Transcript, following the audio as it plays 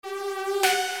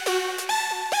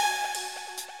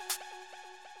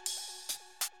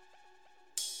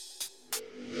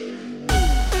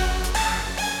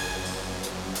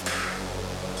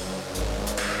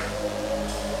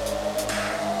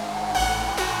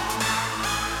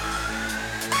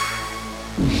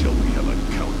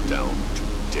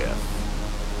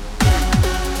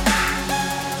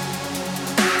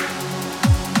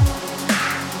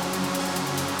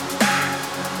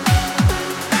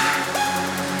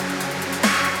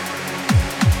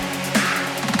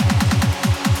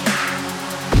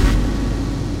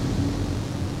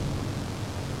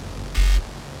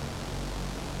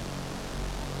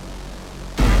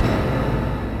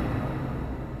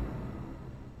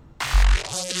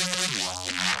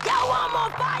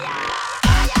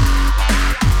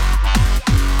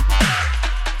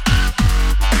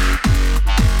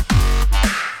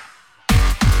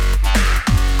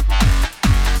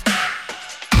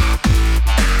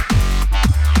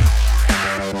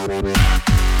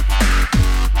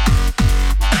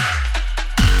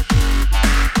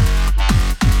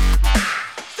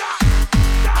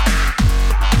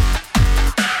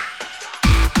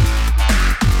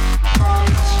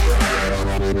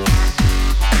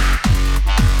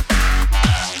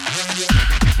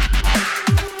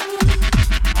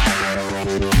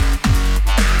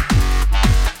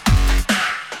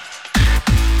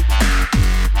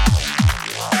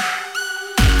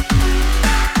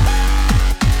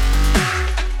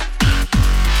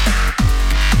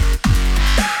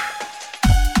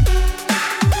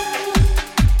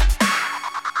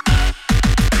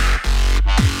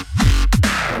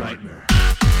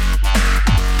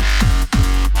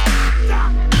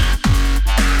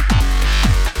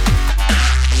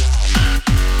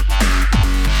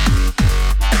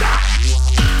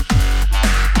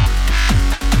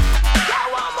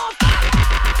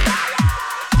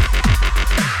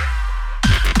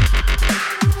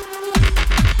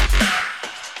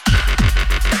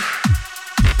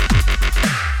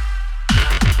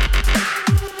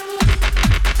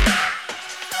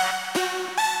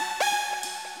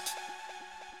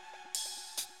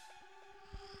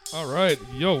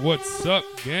Yo, what's up,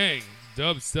 gang?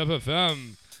 Dubstep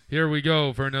FM. Here we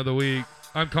go for another week.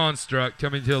 I'm Construct,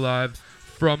 coming to you live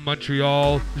from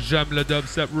Montreal. J'aime le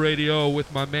Dubstep Radio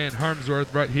with my man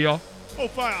Harmsworth right here. Oh,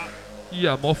 fire.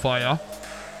 Yeah, more fire.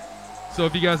 So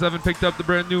if you guys haven't picked up the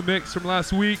brand new mix from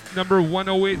last week, number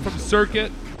 108 from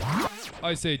Circuit,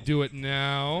 I say do it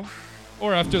now.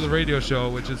 Or after the radio show,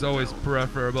 which is always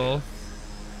preferable.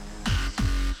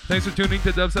 Thanks for tuning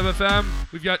to Dubstep FM.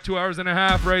 We've got 2 hours and a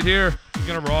half right here. We're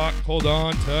gonna rock. Hold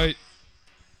on tight.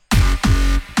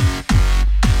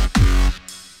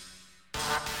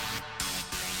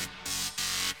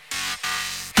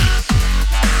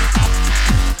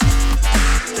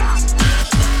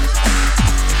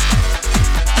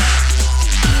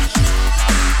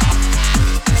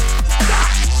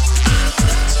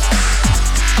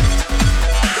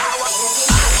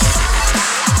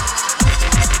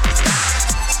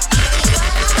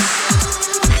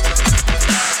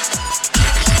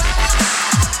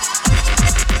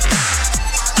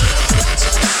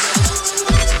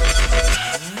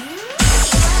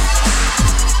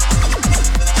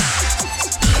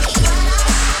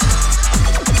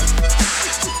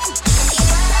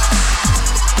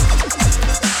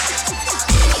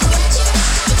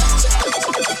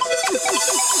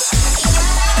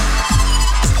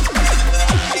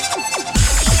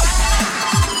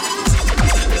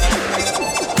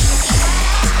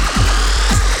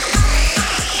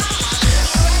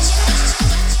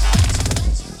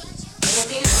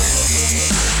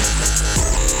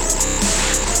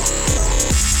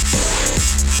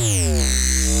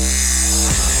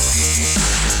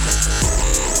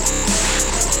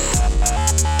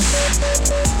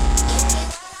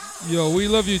 Yo, we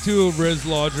love you too, Riz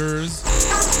Lodgers.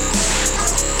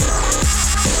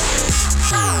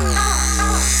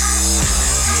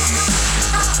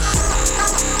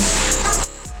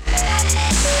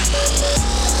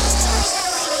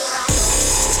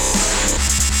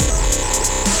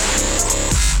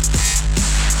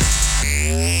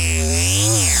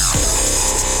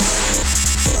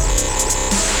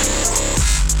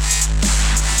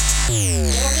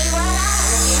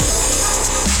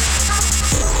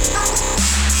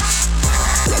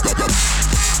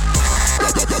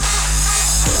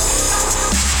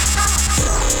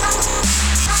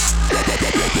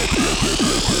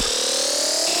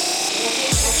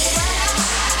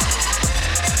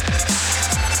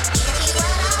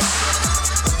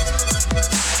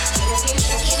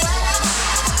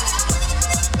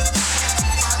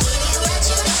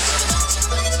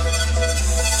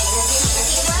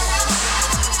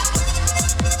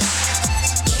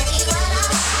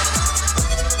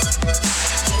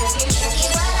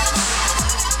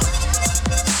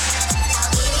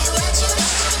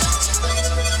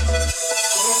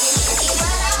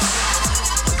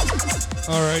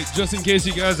 Just in case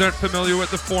you guys aren't familiar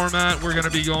with the format, we're going to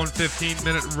be going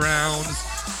 15-minute rounds.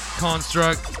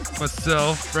 Construct,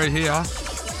 myself, right here.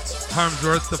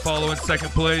 Harmsworth to follow in second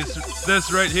place.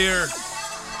 This right here,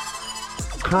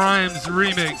 Crimes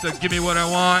remix of Give Me What I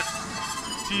Want.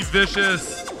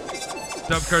 T-Vicious,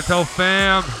 Dub Cartel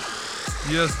fam.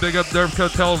 Yes, big up Dub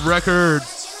Cartel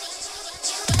Records.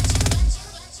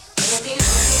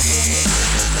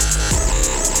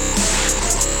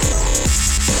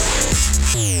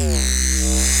 Yeah.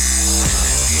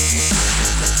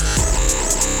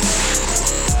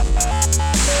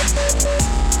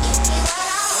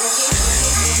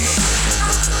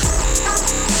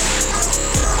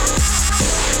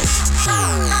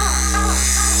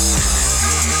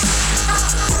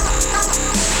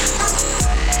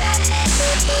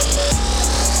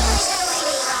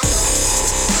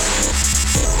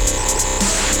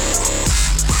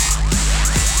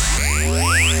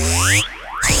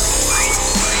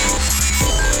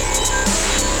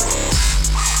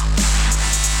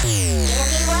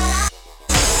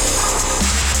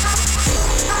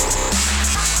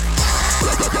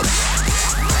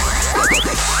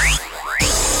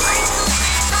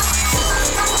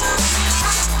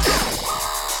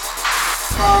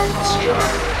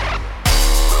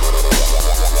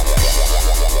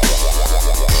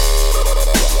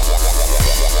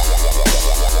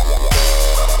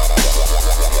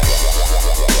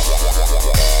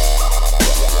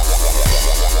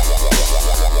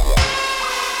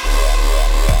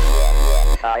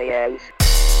 Science.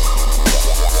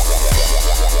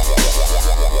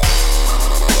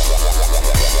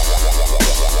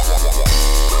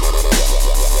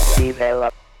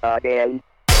 Develop again.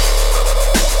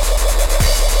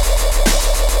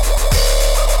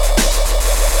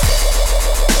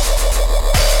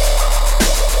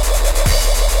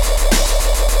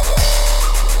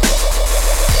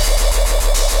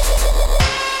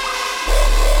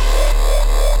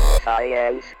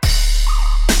 Science.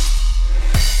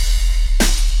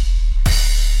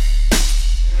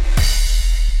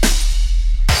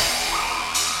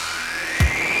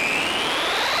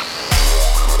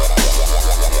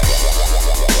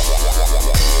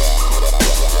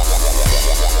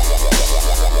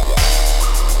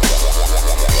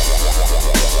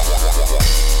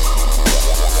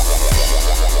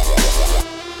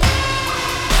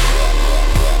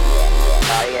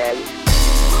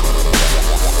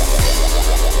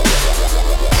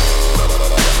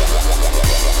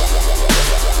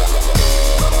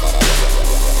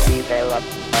 Develop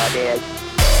again.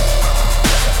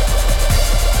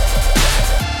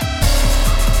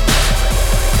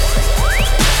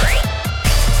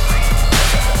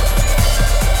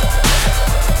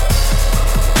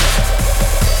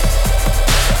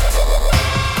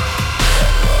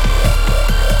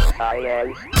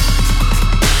 Science.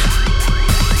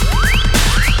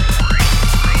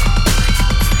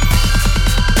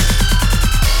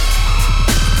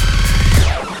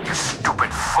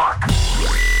 Stupid fuck.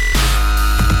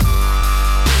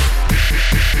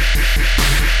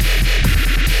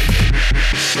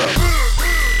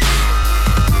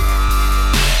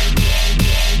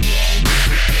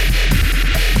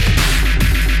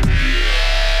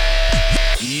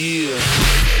 Yeah.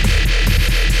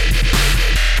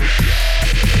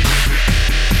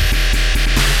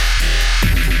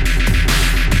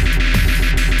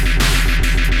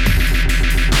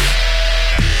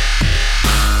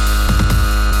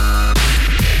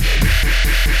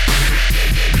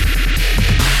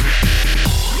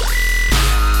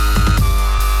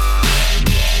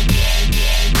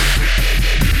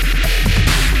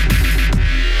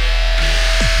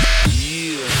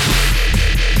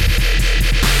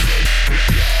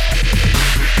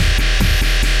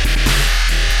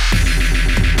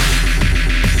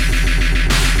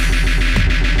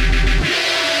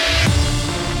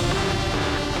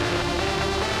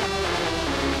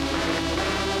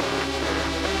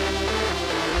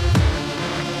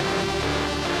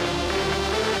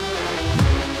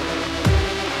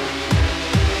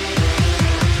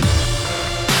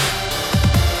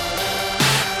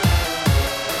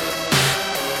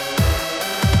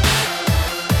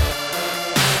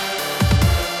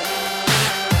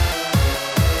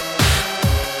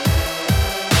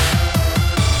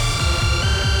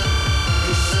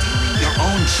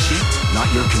 Not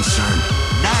your concern.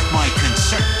 Not my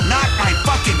concern. Not my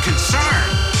fucking concern.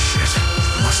 Shit.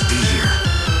 It must be here.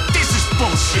 This is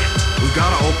bullshit. We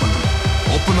gotta open them.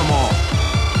 Open them all.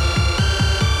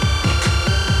 Look,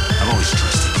 I've always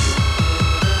trusted you.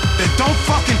 Then don't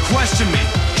fucking question me.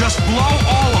 Just blow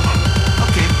all of them.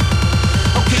 Okay.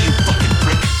 Okay, you fucking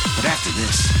prick. But after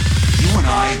this, you and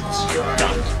I,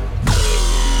 done.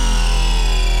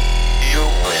 You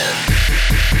win.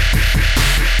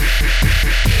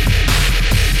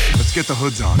 Let's get the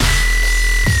hoods on.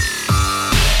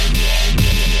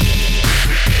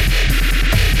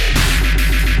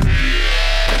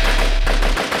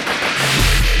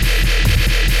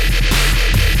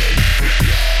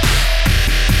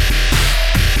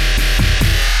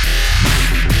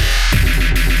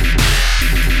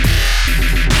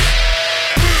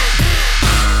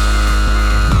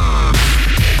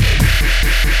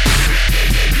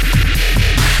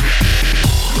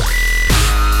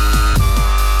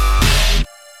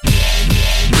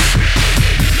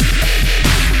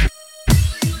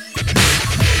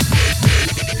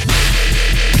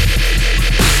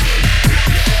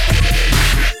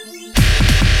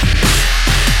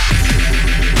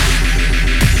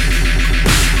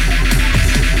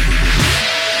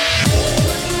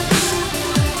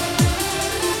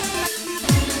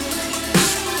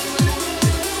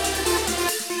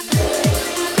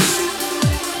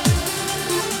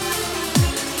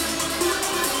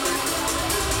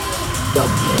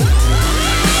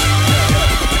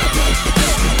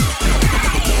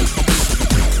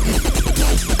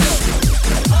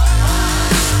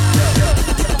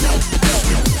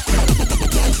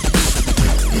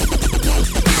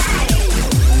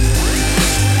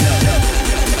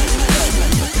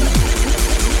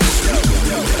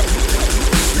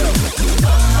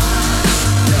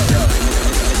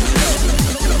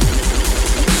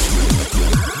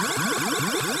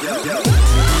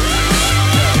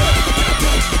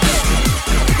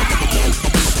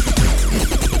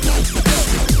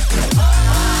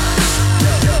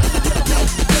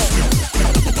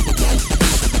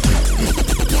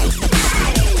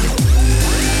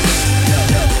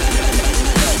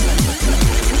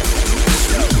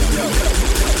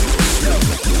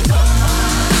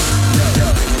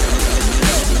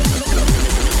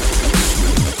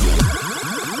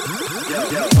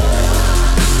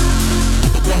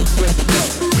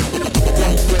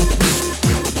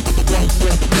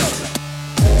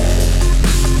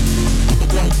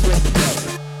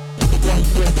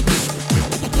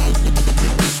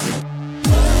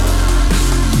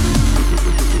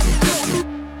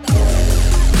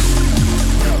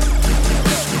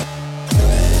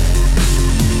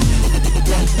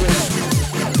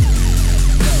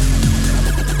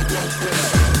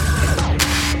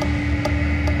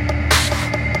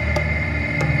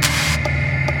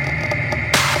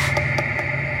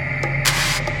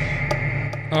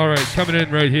 coming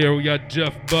in right here. We got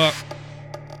Jeff Buck.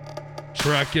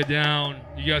 Track You Down.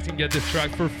 You guys can get this track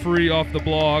for free off the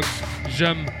blog,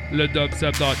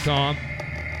 j'aimeledubstep.com.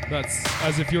 That's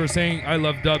as if you were saying, I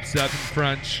love dubstep in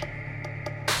French.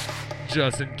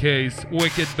 Just in case.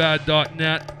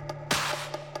 Wickedbad.net.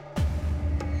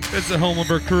 It's the home of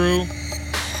her crew.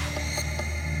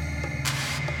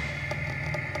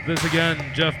 This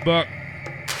again, Jeff Buck.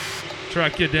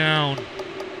 Track You Down.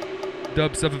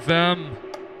 Dubstep FM.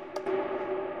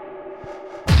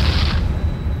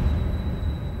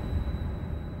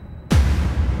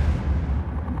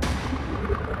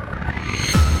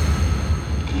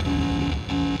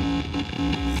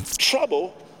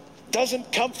 Trouble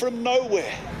doesn't come from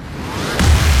nowhere.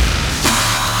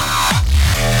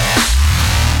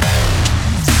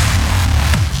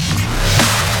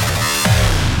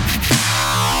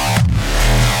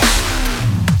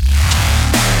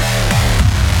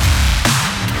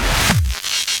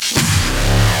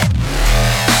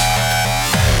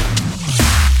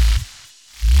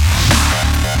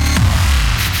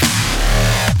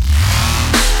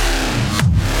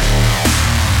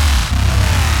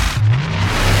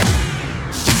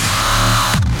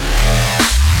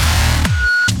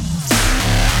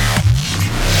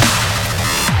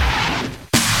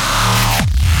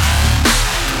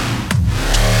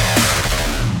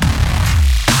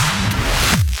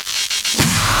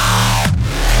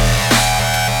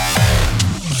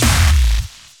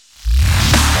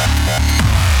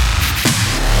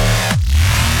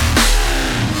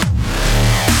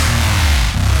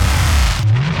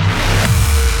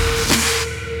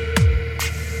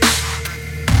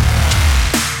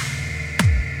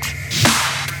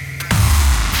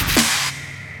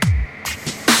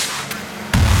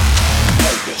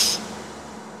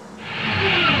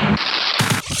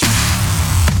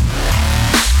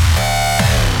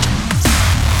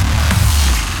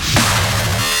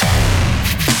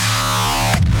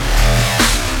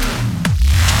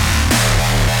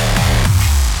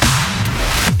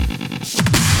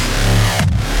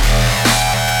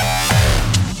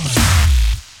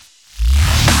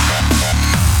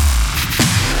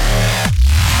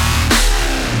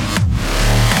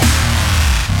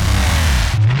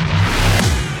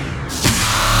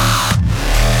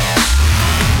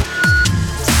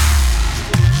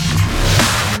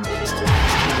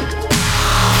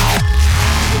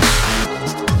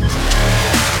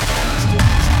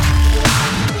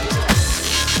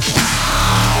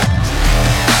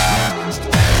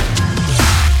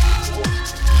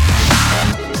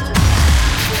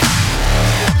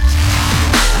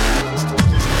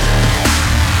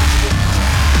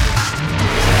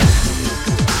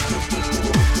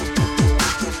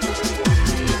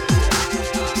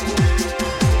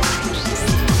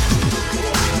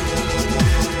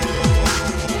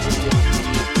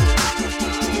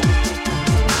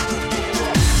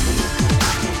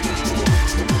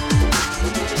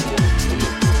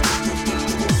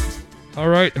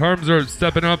 Alright, Harms are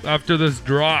stepping up after this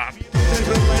drop.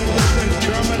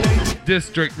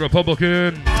 District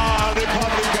Republican.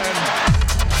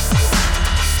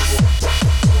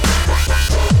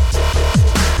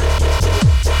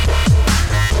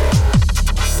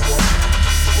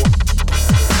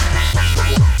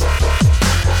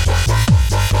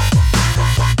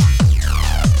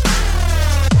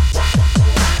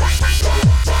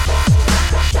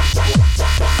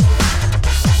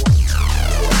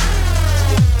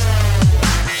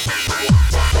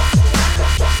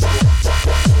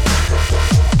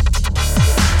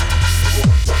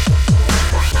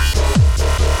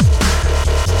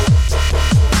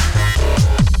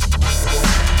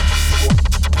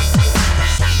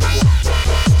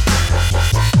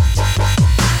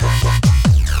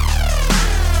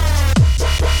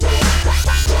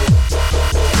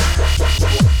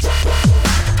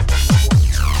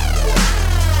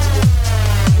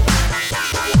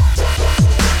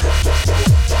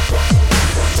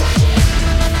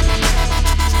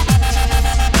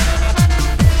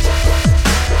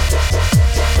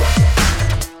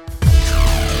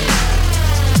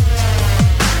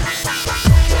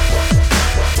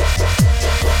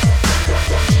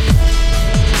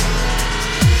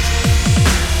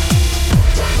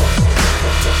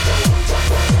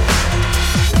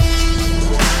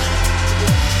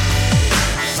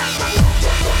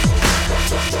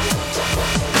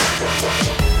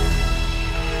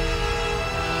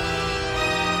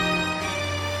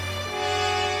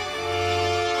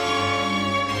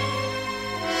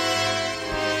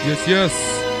 Yes.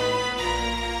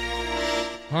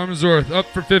 Harmsworth up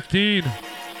for 15.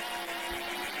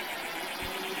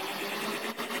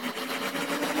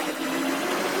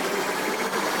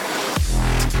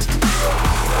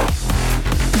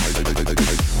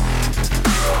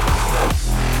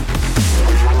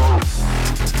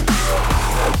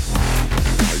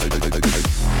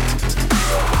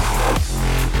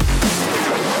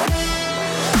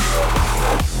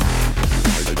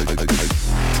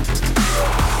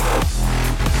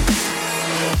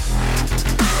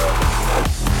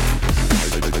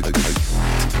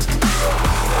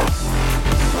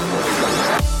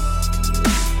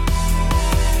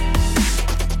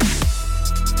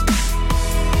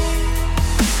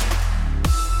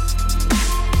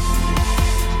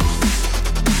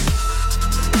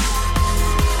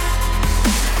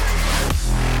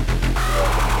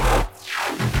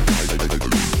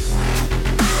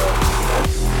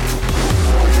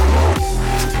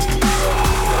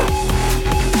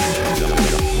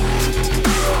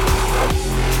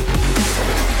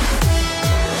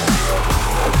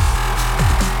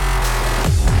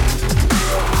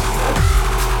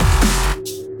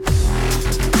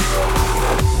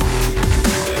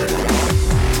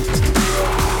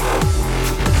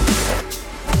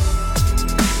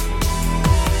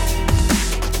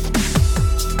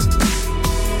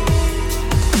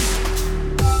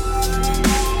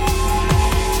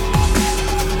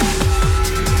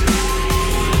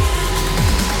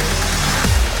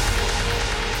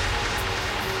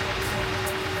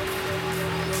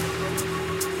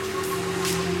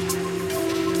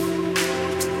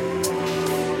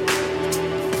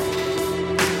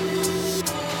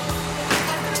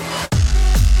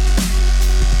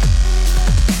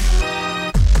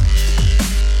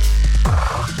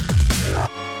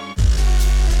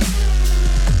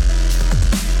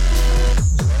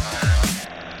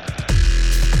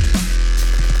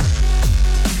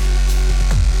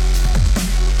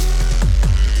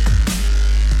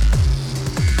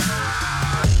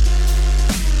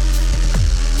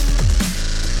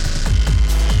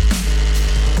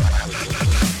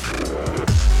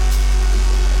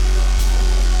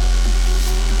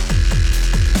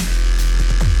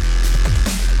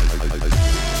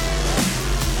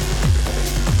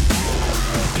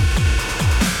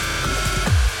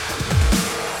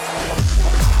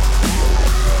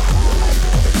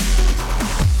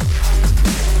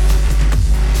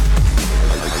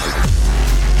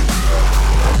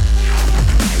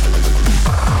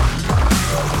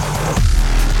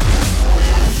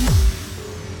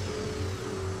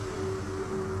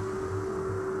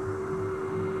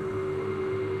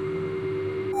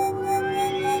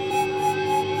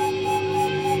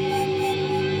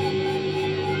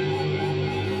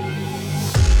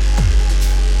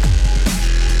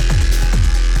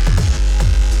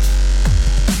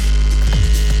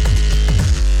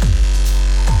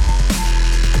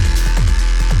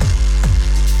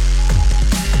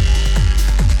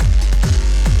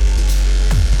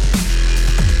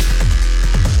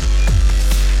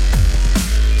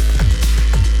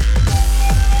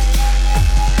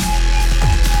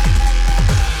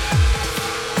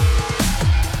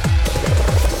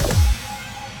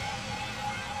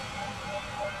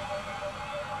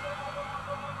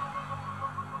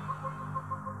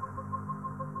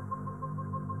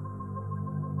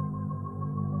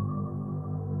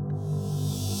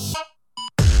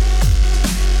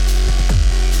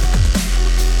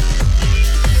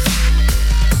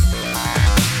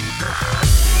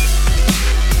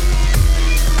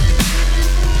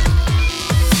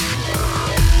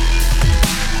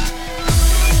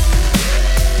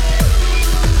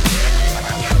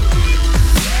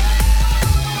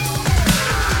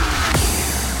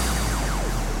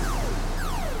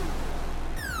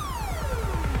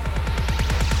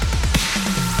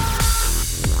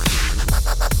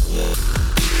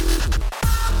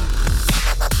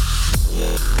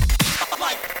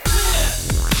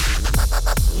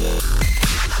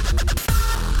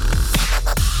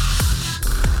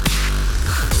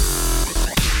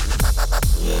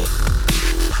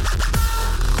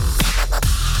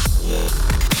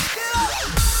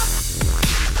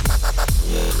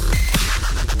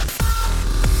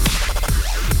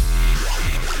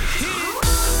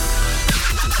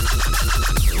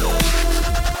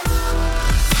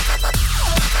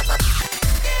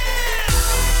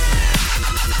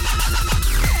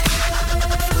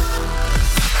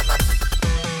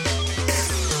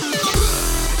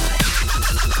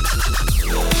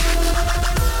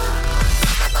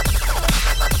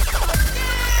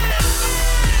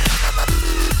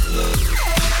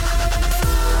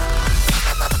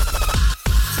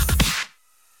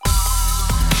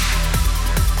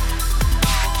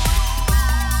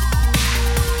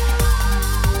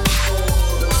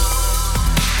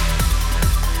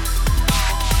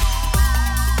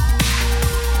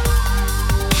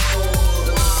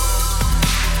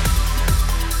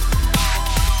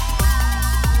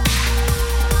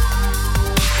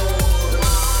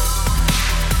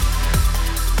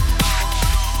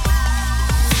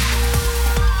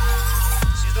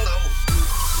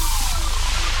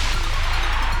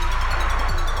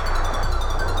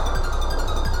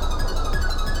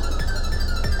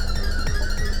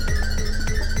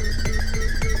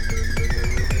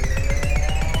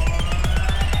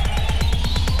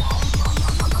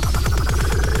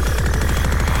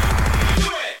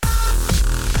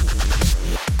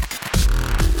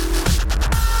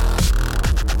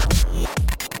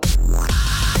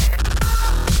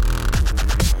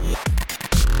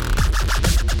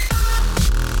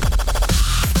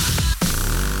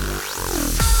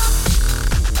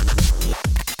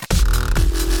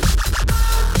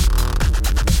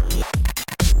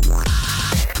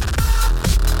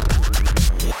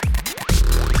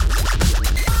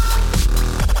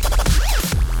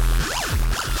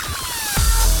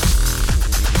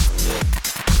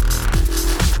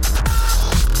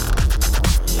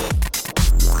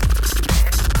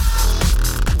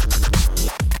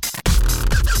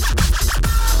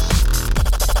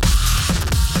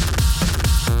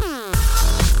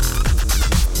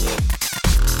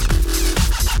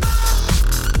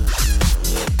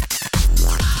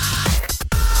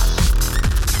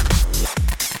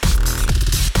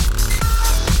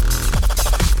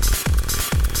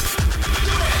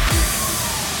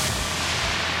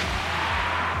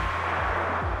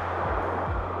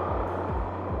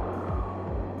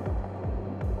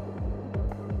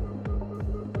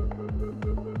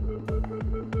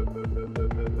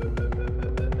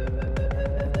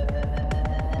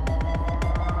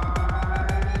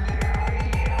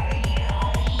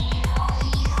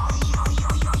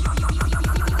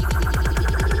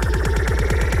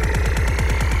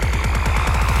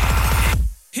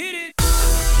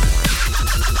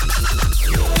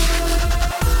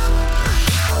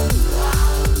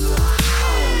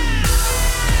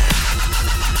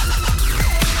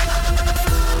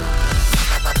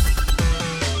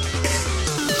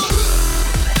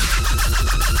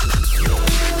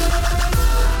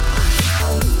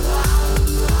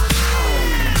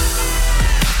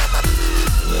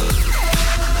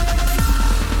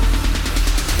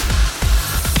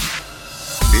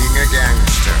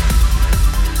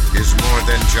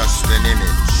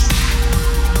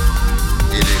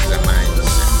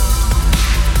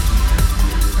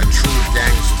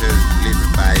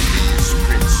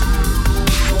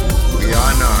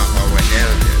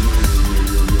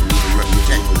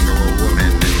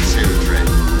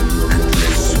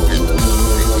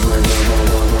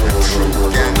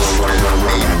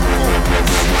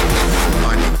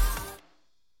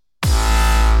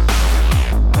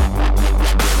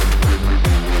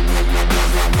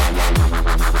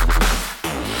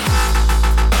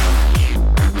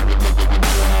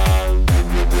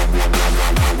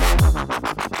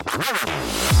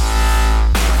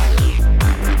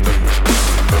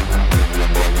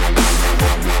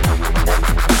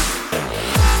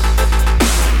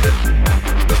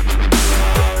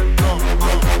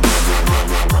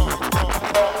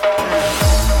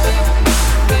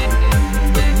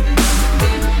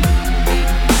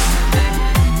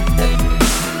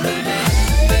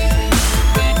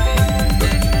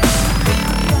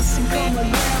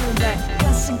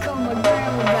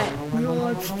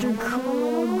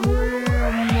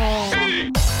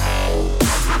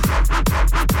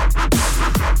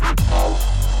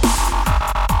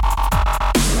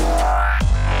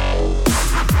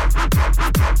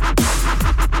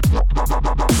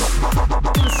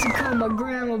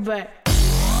 back.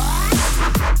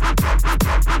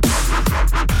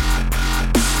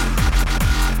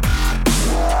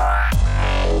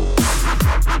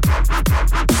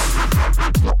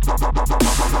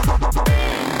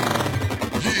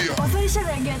 Well, they said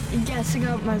I get guessing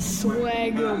up my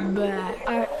swagger back.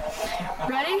 Alright,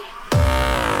 ready?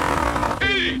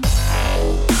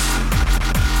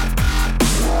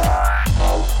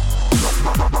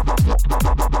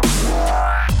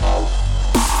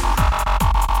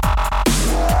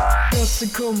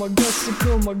 Guess I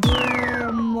call my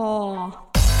grandma.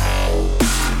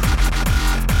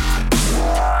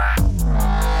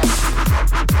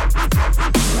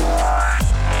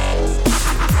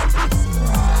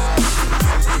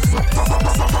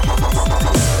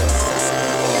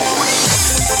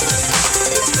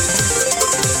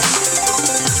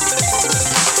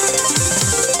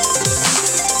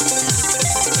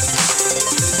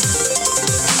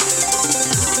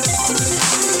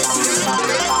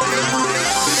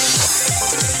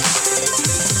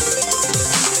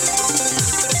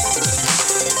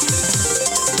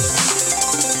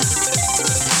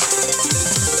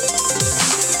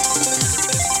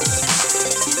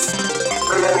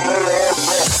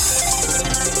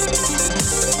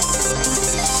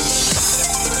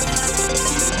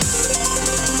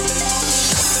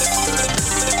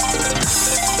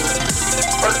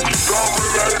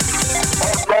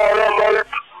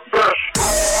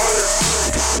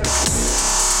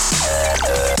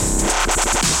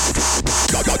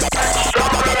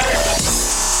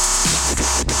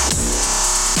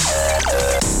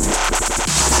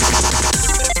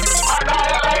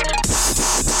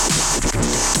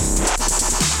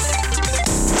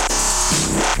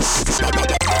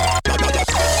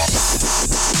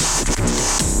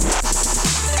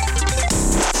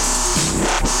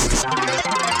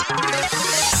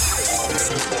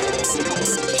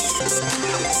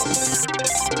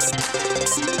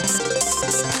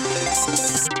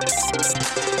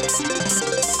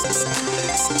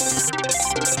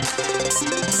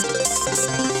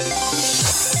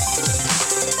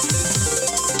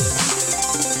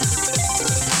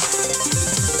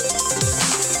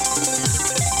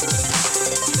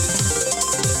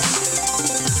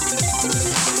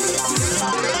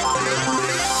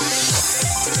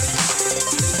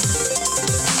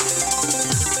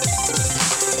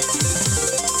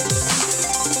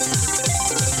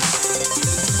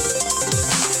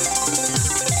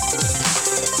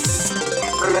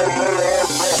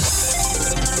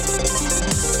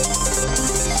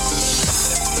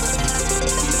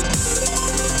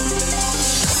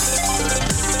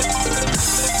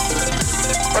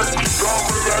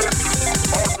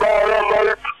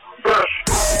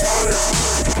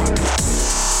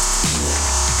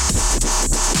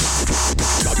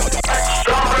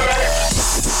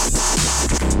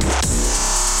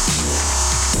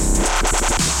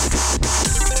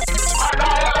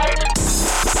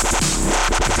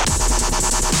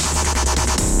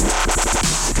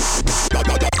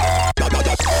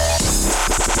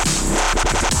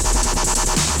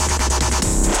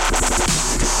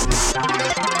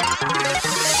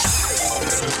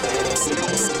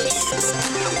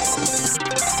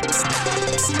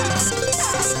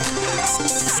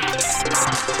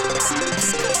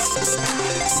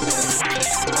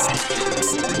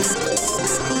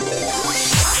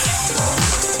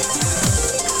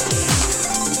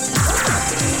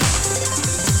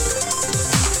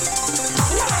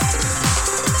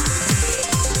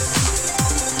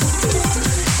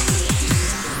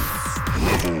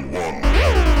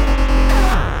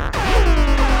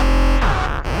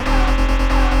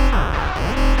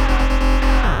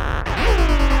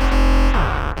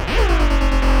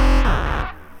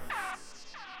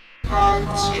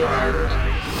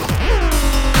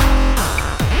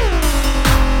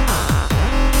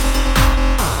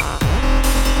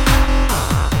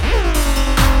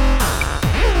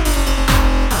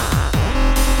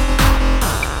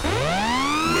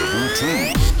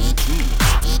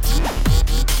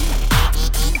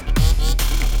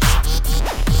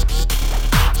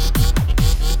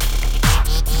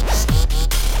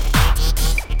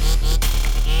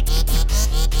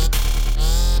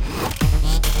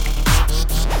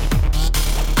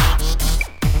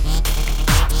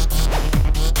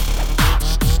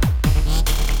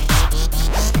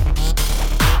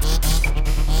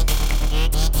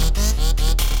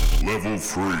 Level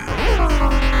 3.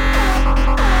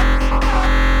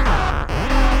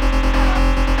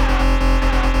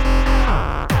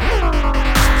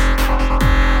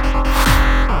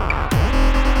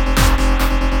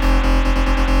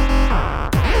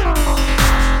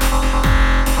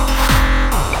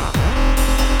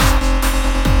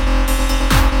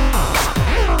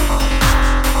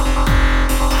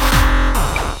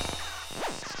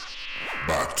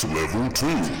 Level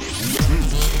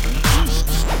 2.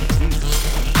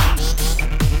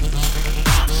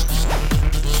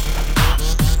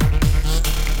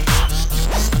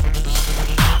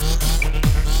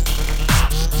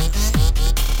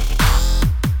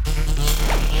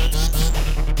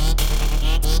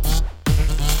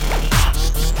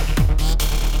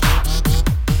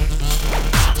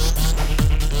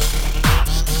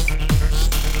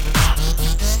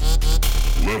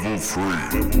 Level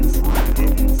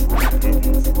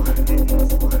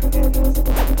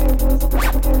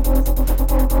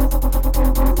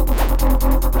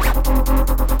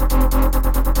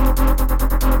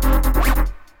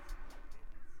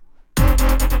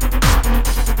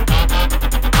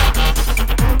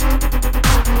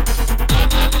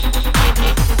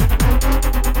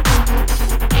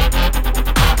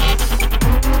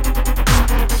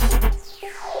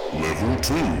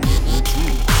 2.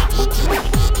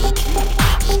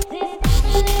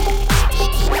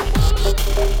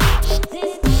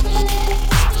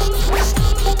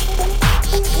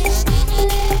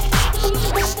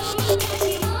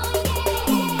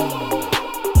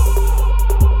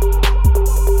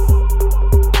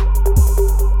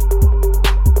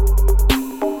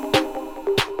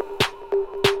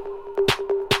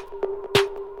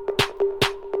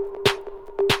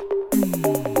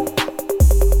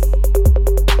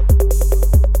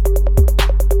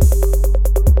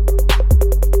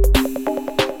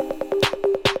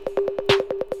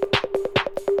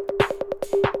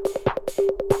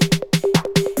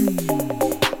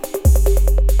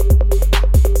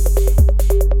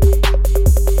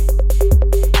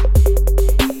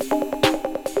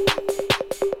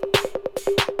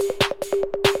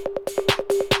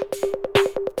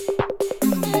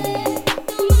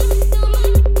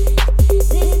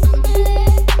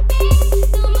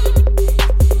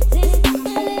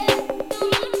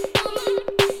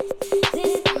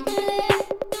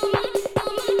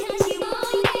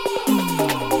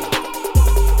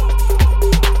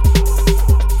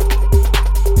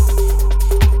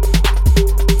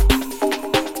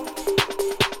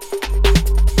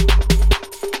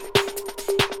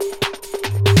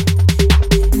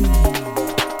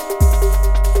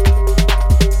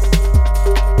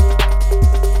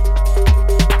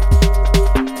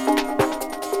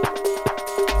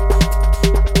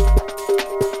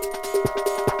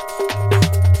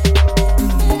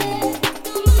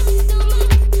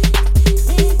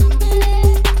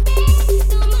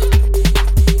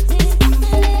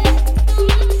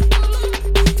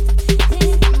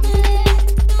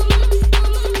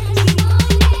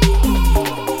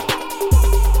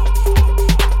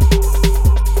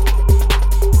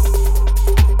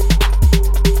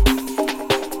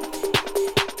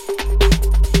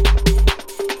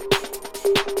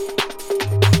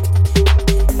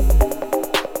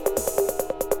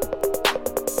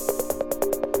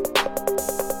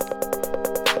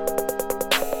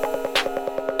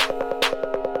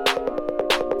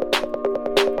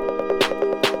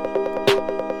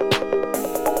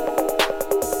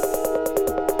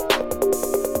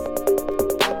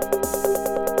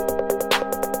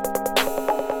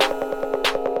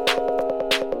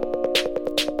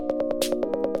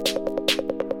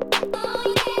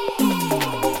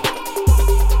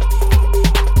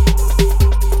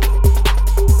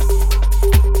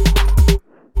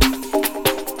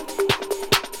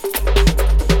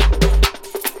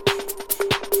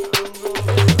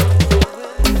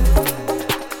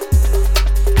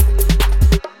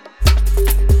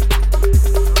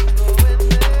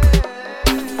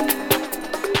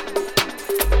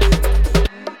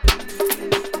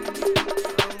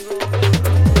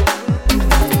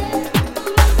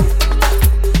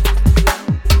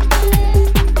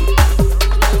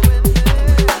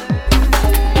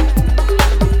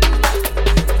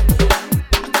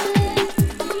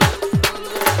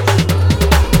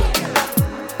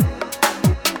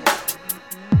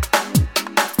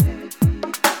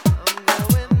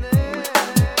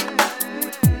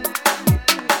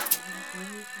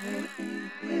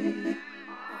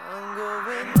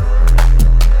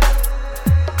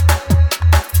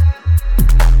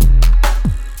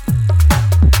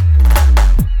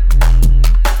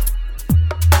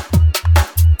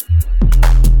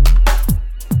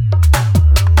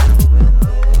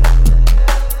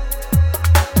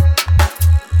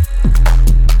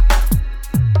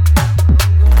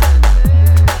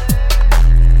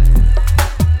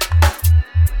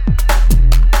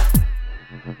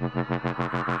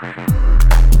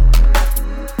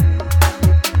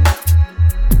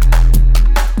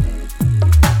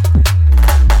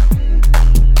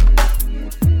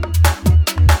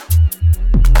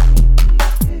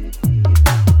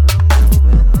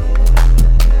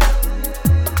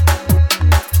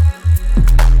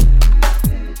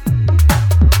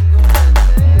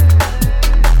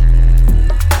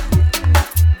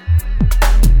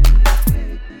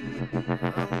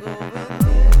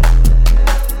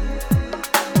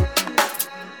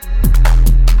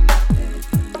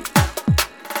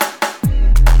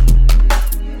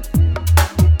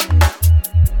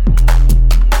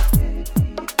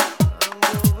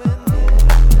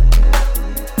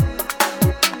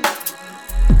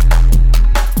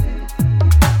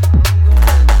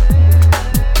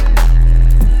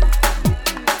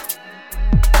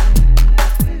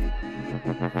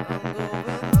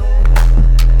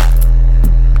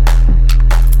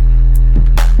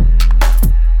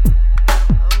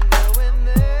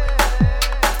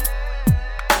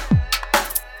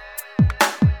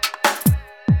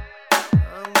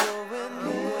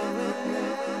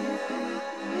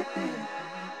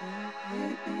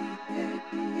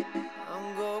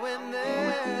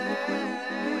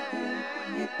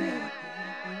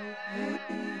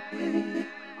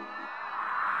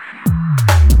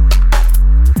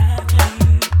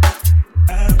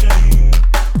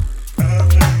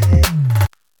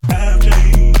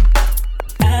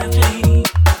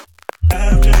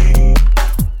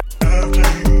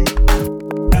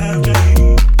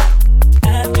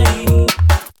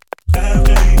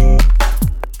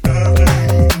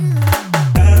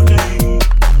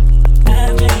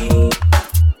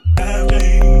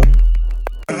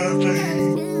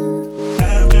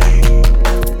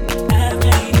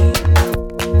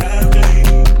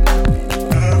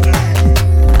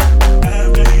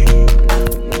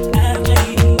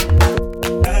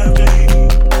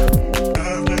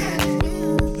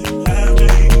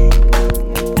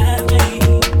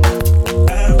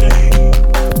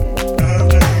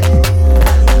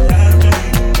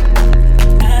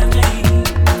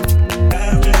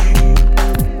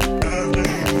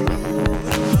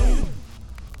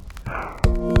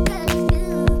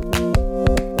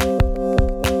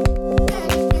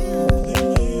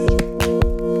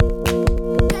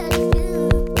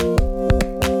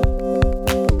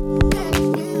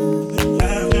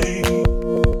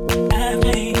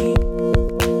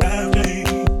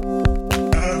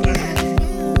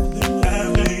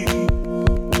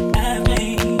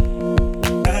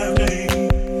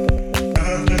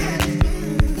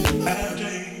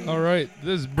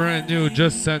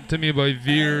 just sent to me by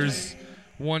Veers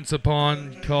Once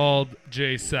Upon called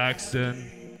Jay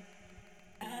Saxton.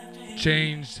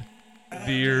 Changed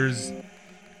Veers.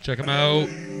 Check him out.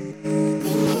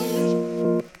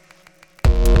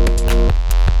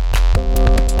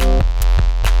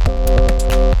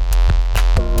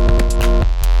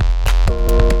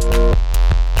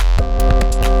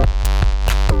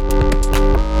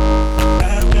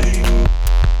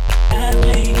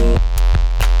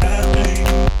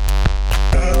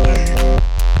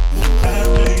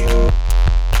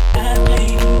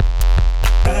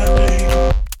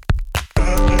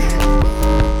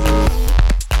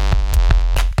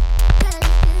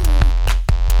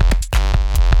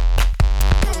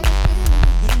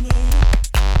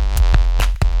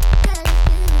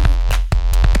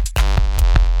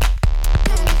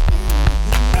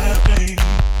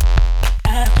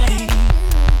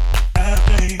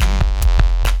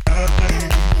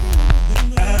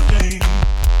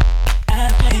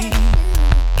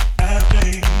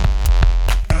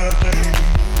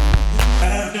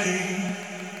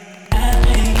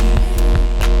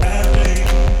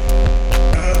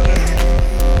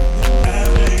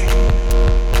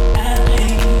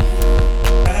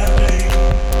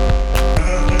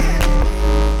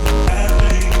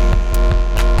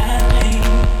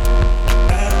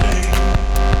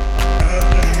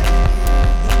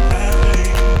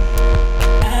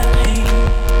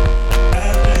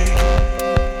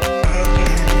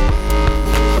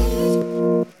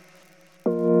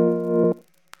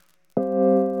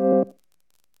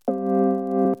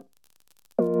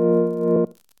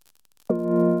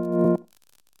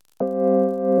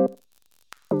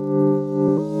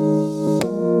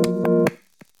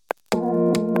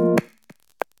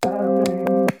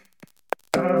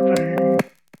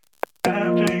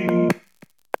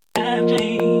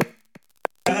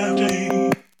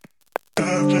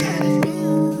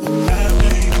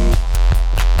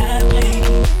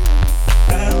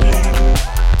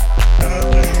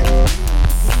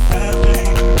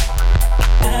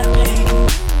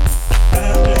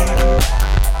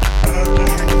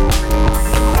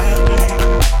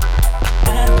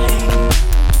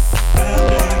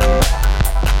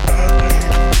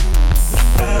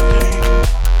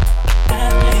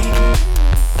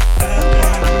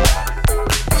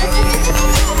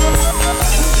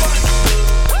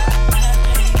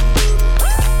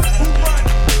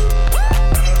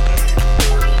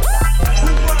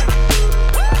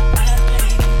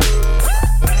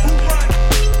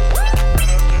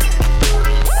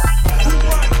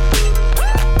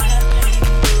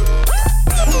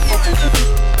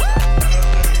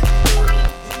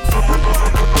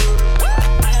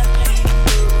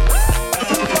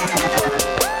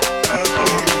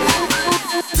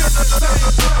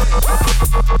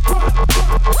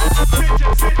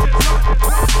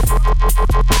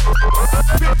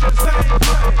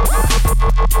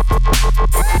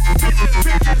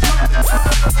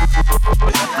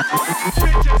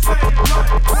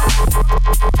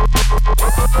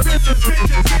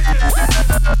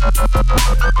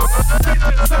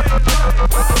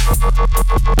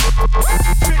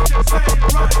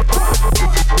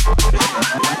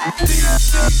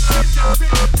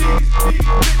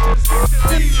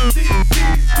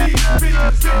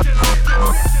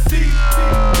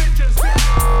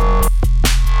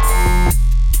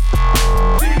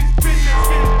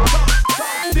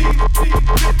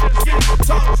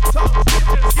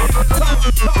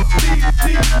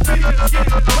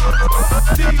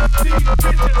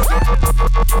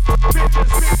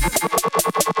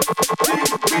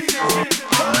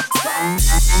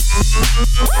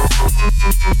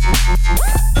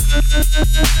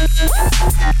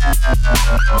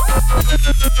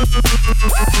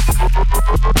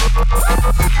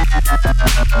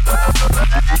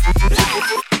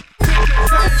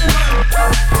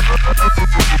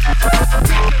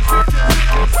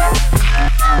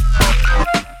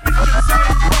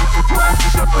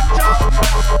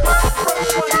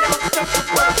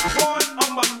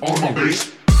 On my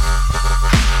base.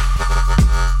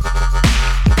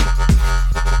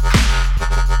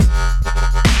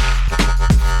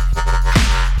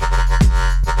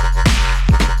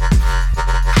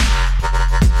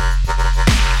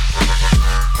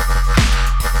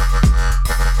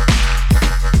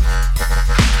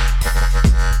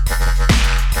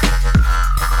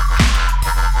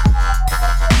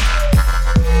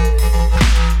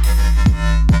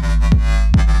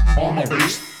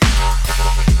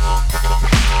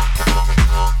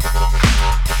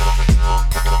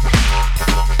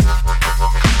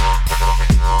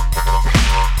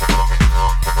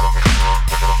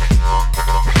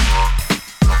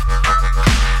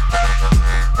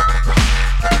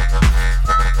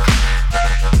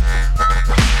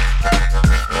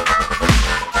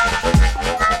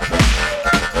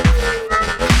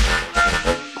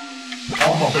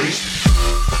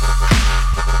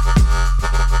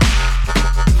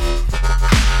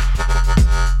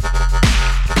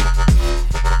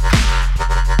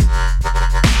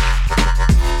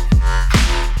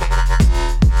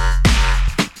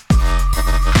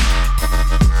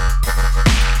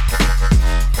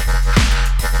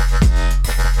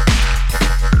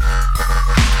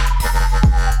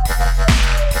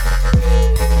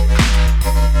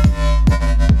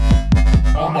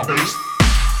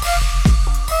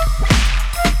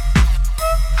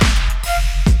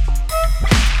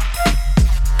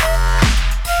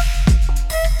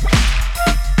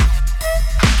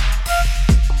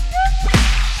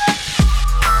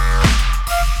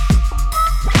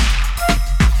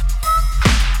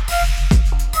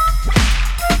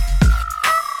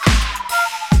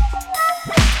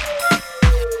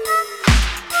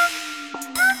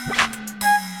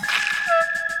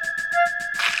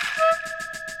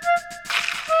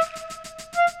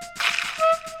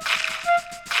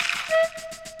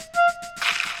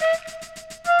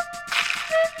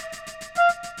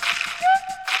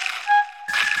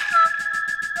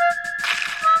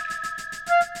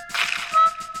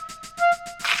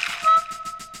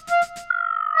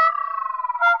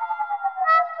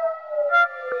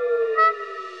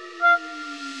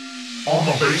 on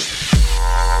my bass.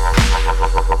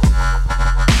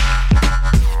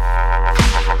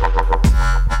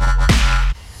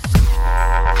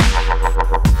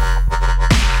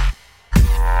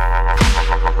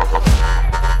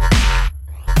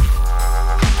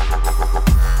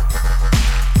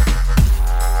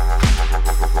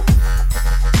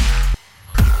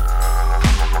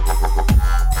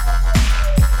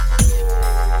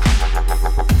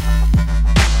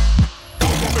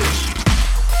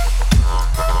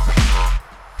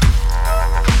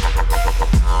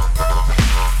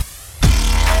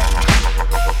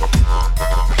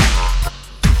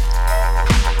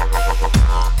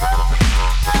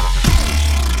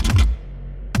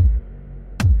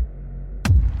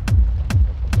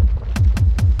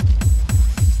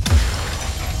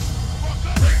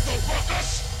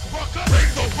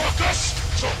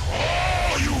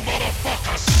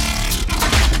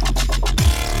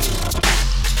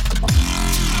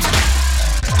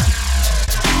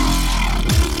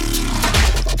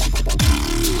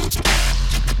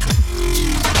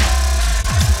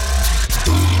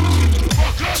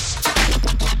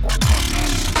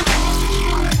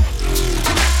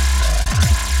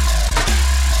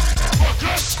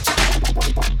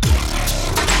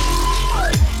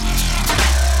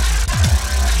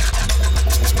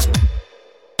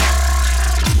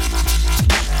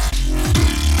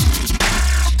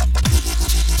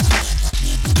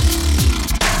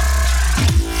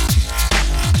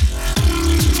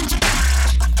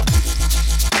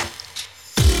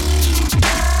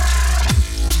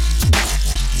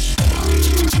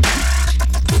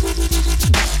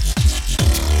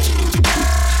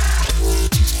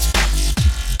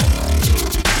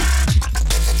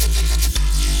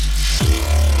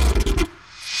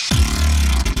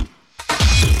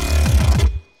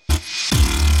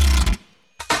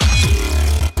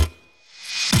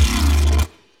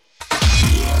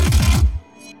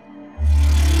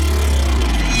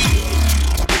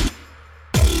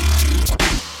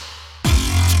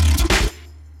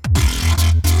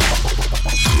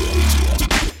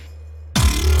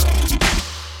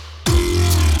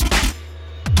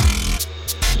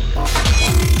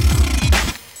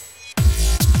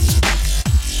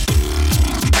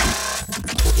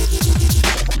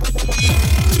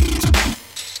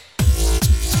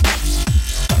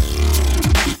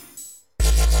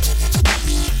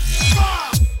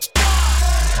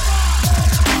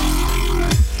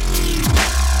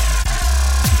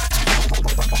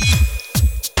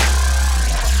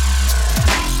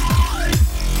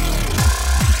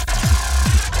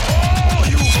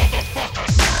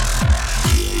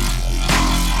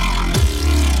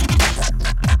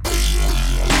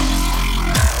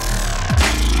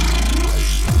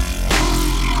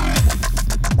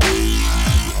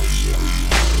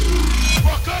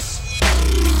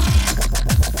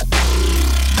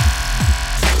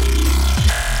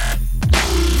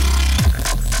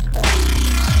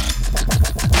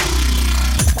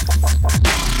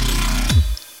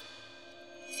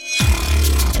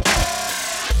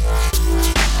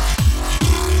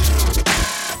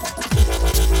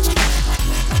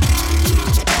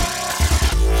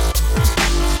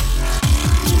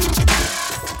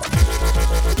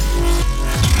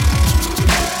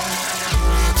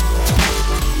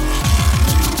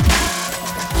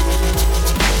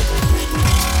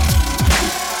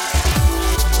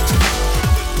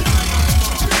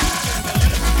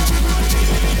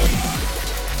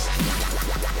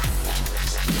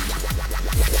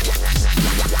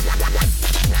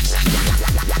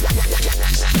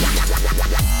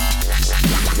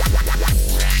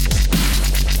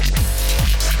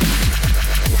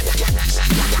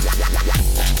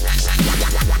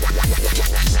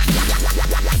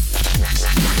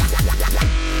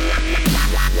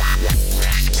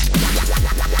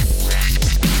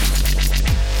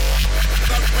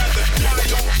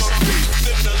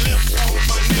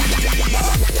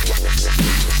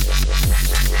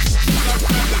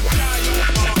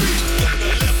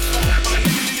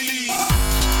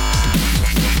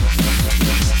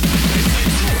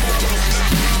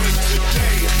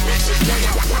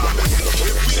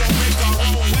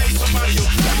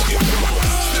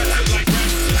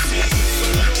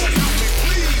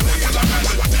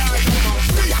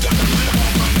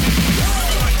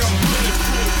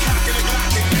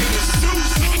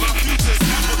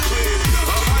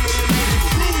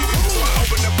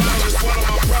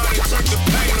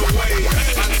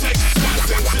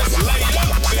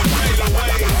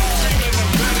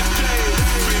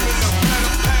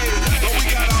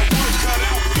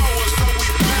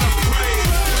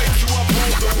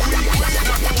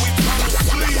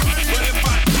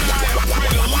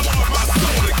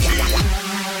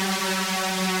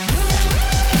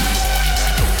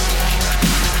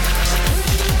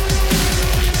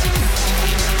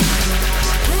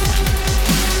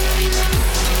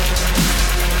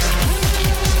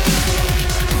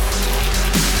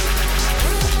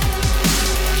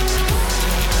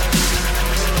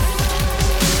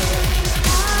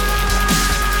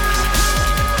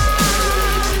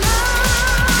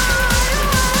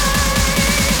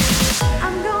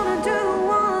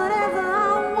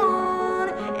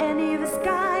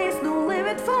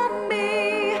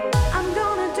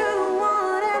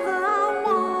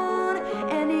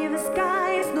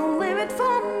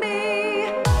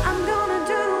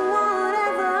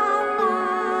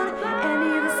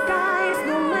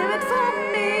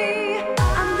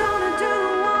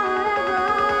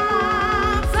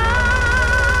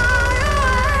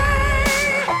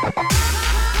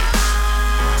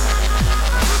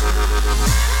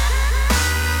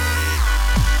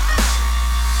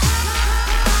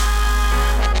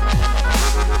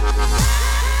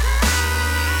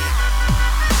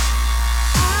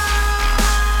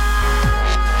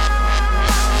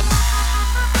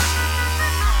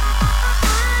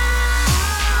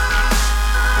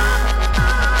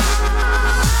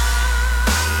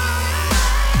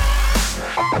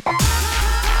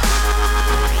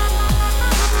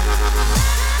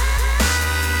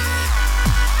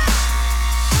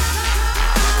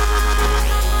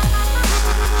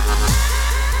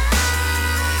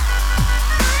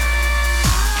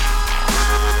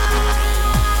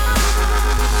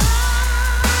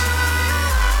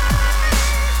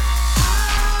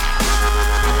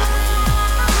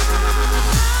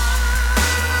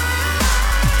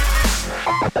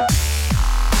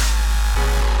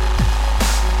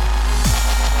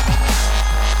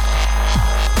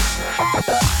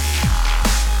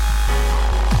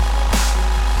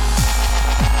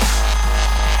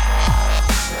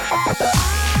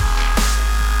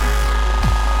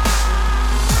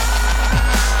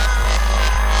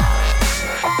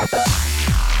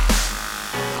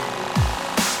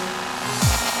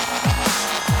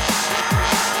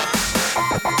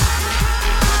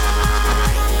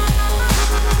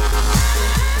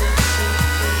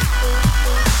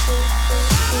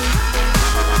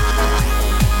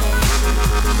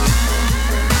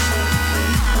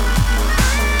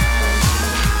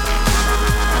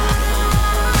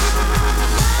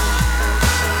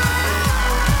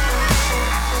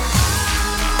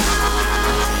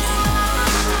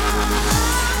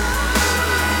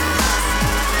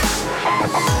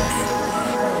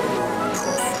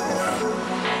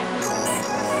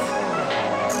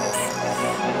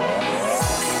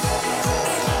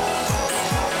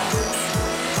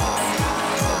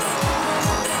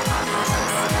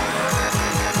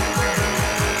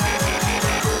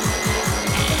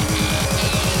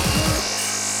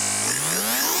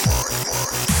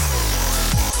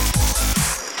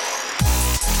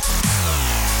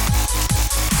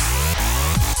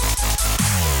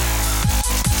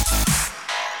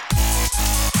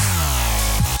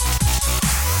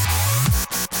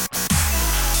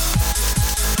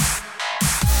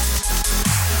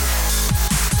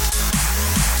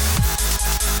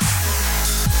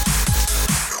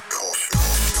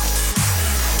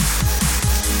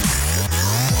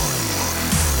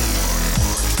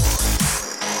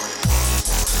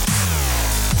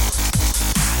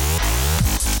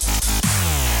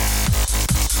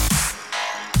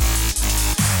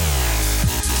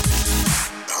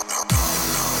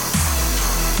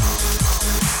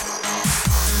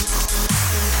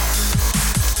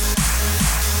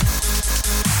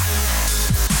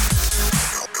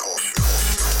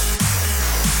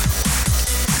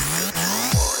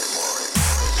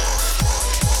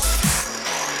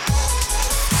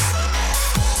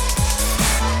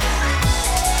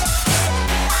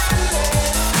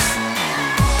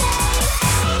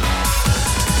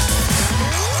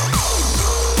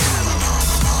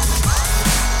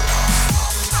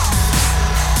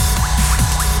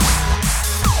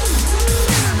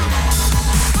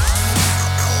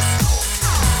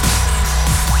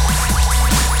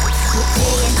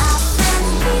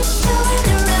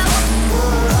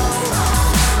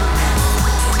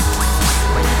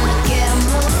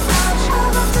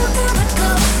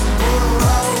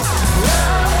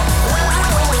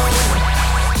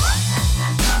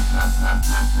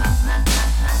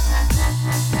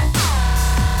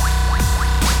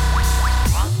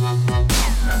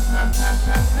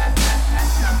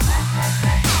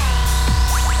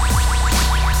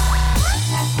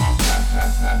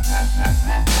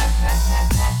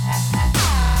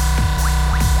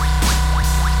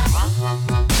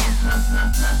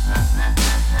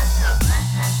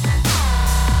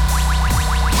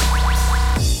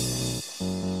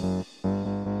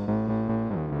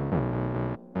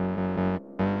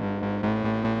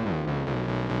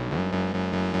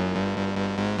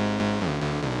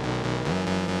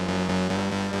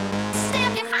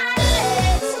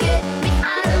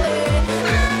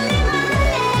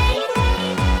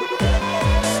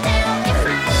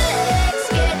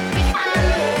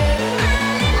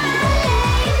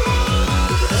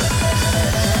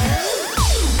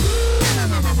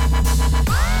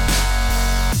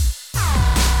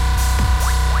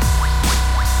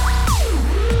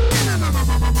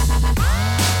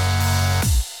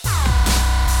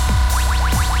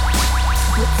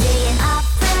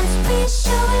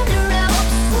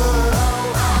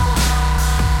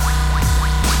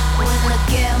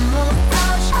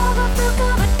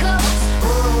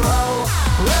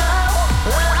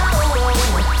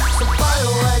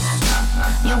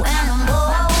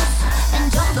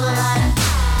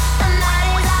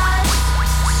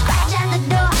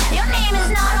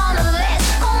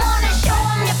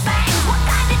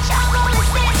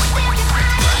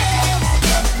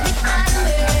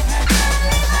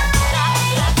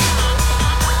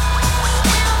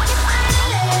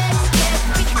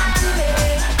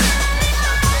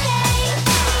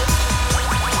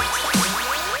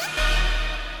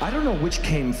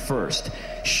 came first?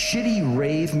 Shitty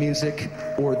rave music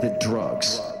or the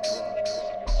drugs?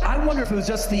 I wonder if it was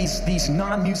just these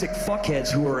non-music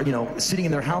fuckheads who were, you know, sitting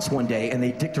in their house one day and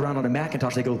they dicked around on a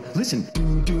Macintosh. They go, listen.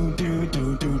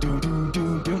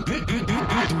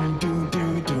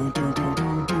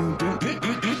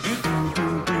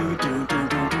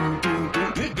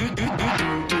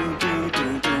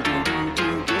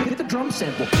 Hit the drum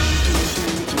sample.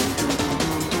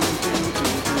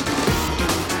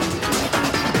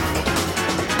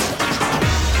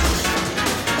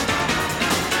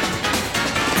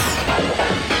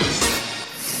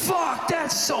 Fuck,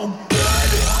 that's so good.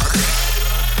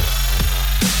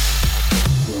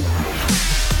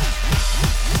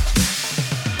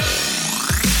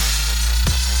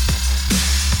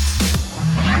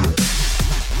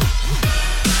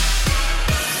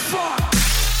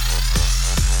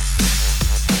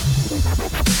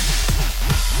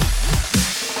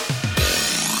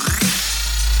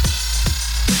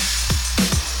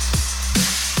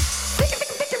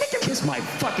 Kiss my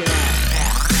fucking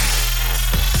ass.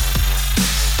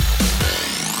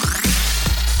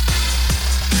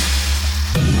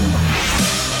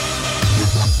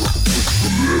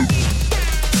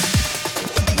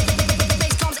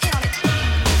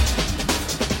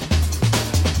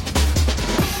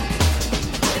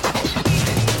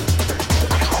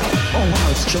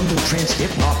 Jungle trance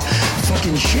hip hop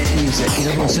fucking shit music. And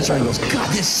everyone sits around and goes, God,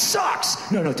 this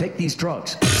sucks. No, take these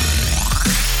drugs.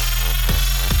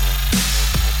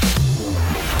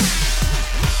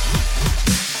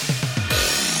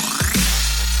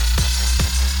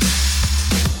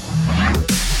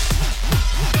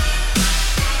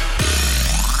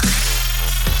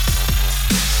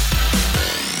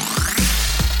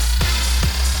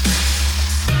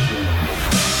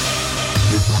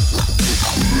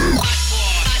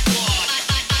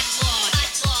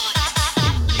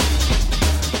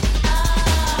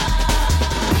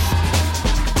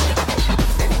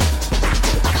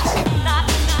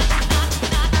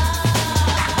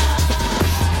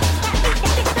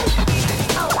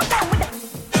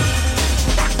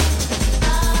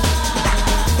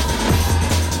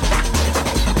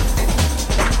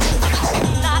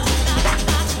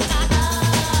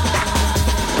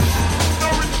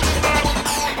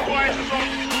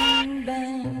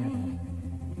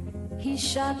 He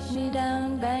shot me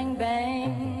down, bang,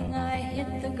 bang. I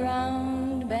hit the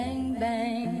ground, bang,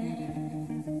 bang.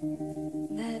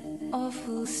 That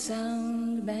awful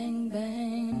sound, bang,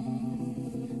 bang.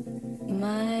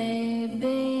 My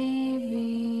baby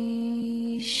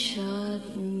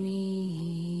shot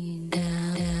me down.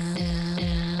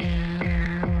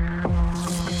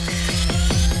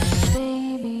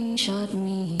 Baby shot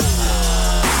me.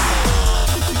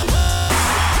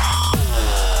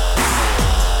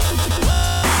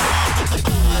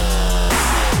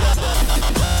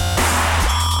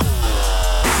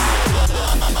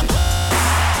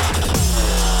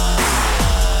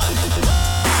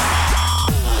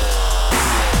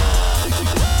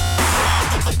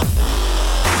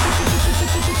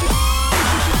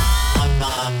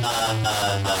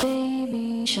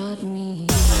 Baby shot me.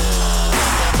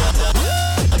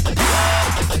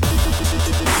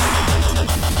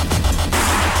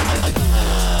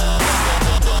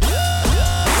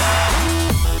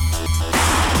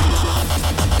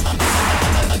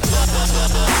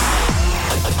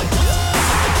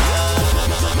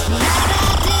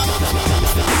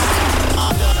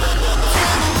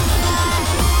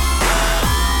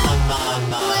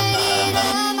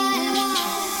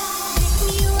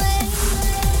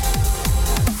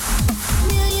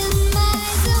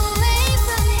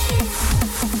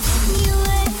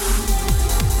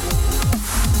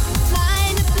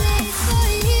 Find a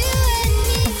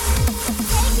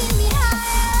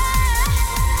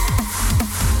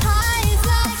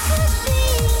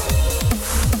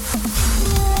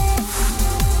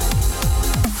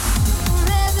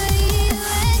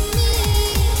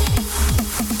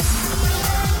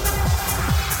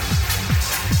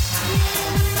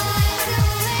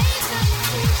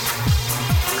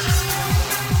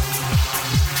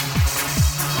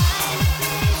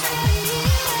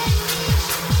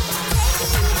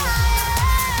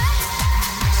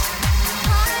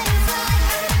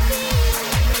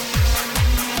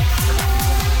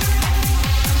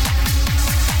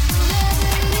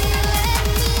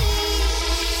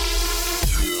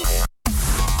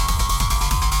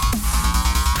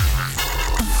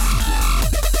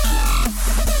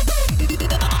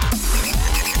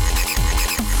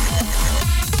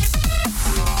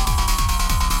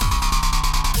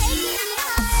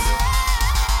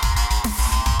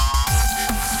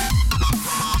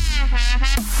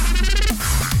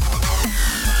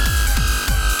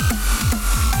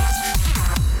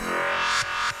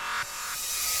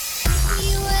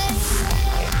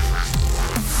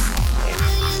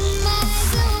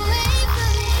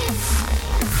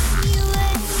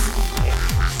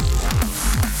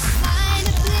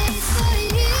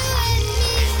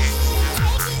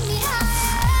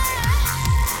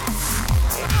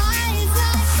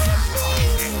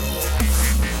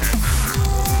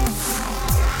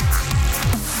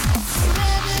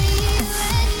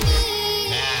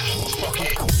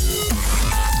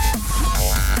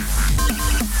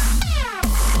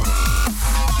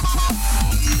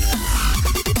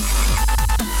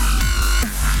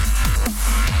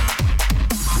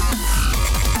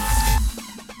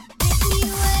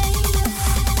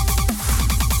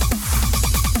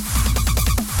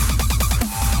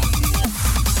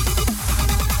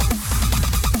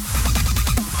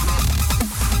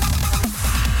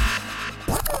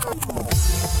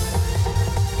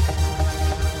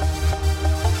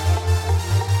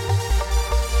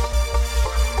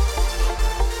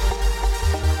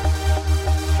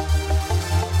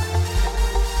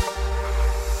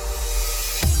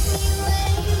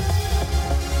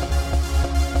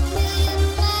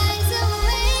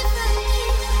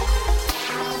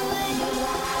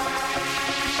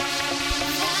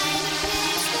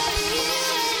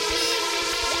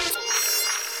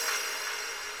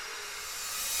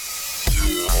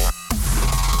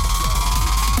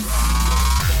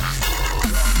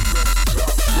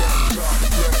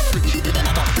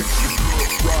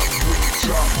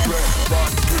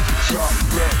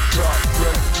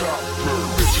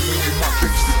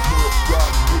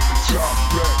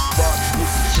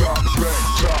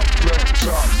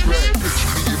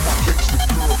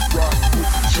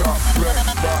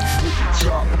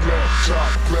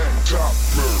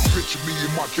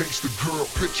my gangster girl.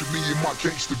 Picture me and my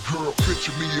gangster girl. Picture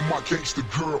me and my gangster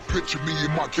girl. Picture me and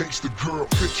my gangster girl.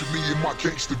 Picture me and my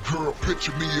gangster girl.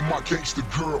 Picture me and my gangster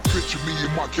girl. Picture me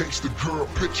and my gangster girl.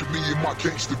 Picture me and my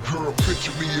gangster girl.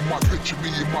 Picture me and my picture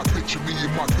me and my picture me and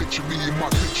my picture me and my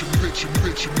picture me picture me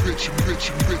picture me picture me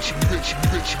picture me picture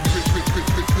me picture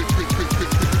me picture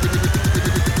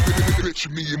me picture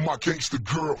me and my gangster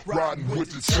girl riding with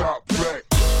the top back.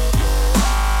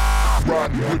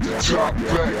 Riding with the top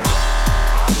back.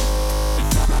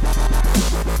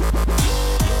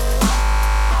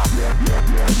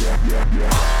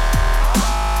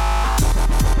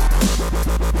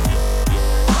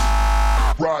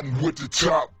 Riding with the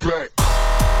top back.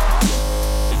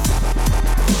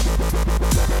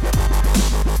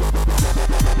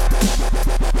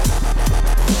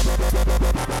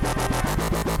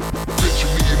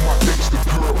 Picture me and my gangster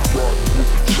girl riding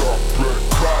with the top back.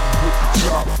 Riding with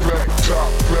the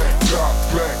top back, top back, top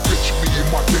back. Picture me and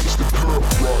my gangster girl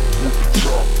riding with the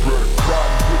top back.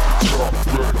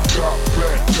 Riding with the top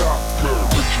back, top back, top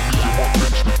back. Picture me and my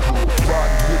gangster girl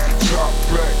riding with the top back. Riding with the top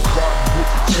back, top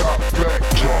back,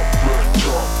 top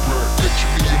back. Picture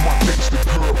me and my gangster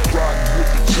girl riding with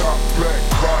the top back.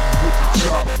 Riding with the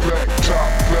top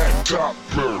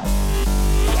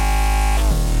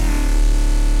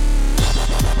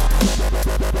back,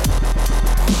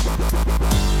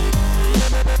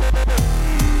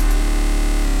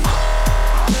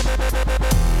 top back, top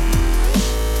back.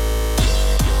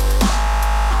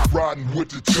 Riding with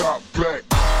the top back.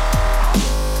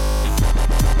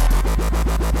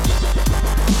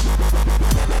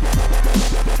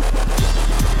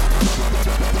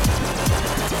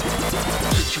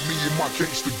 Picture me and my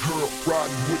gangster girl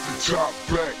riding with the top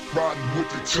back. Riding with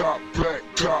the top back,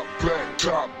 top back,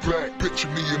 top back. Picture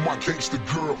me and my gangster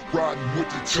girl riding with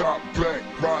the top back.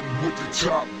 Riding with the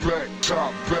top back,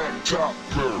 top back, top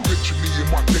back. Picture me and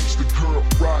my gangster girl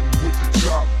riding with the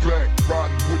top back.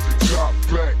 Riding with the top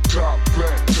back, top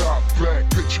back, top back.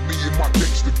 Picture me and my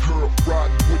gangster girl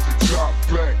riding with the top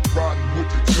back. Riding with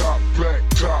the top back,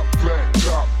 top back,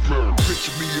 top back.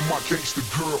 Picture me and my gangster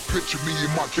girl. Picture me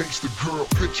and my gangster girl.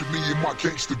 Picture me and my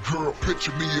gangster girl.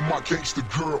 Picture me and my gangster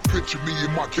girl. Picture me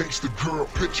and my gangster girl.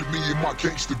 Picture me and my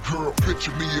gangster girl.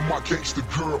 Picture me and my gangster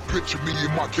girl. Picture me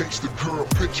and my gangster girl.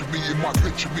 Picture me and my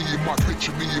picture me and my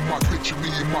picture me and my picture me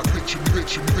and my picture me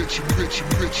picture me picture me picture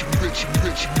me picture me picture me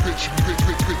picture me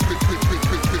picture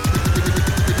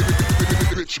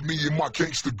me picture me and my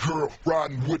gangster girl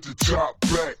riding with the top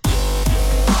back.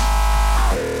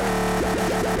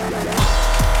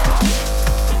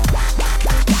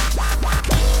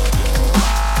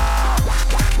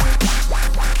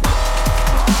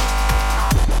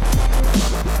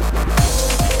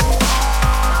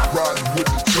 Riding with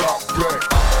the top back.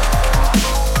 Picture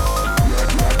me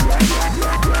and my gangster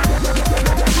girl riding with the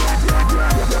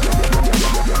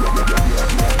top back.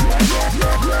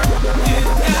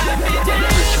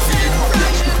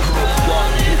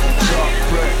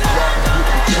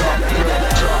 Riding with the top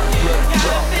back, top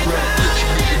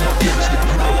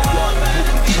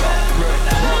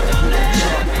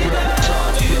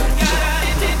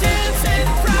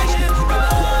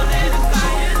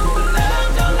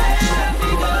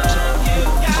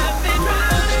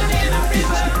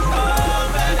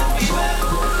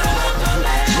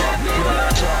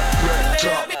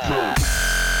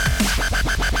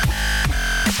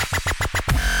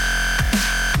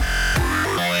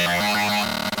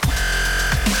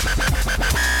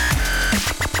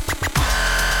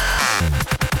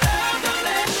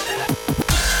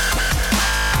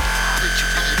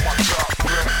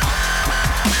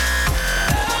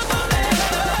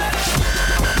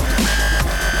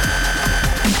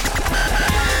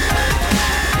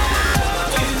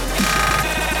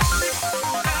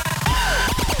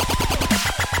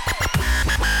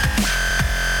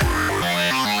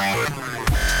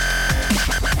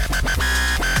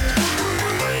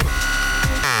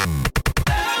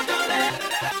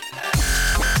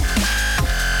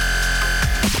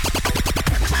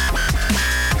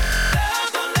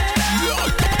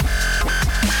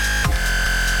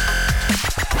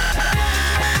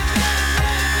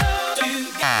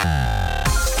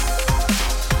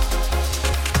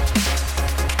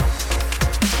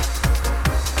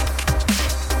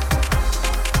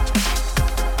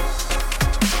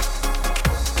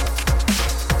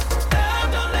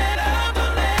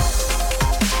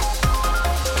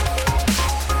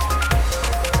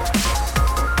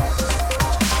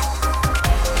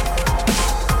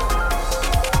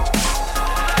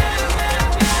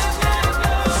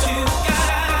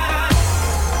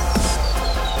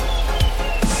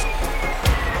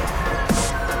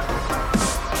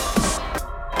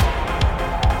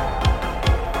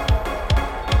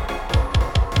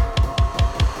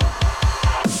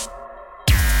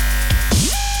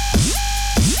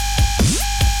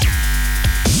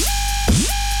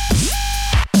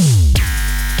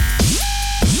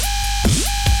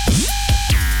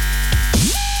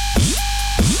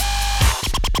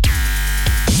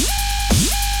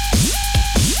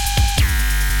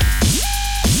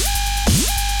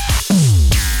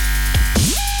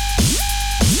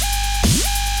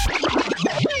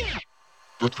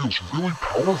really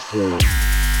powerful.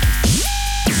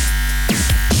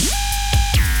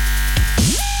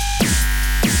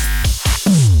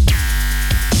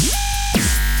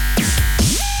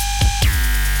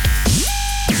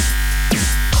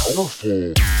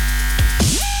 Powerful.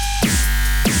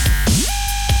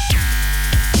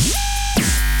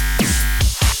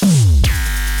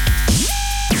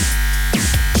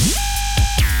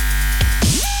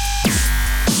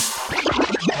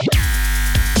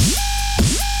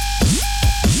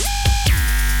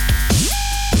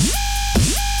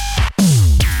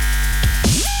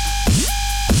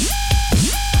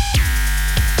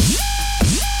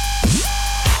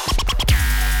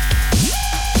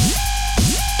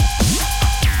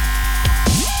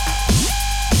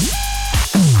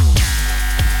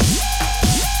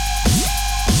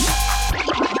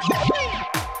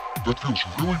 That feels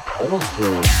really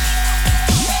powerful.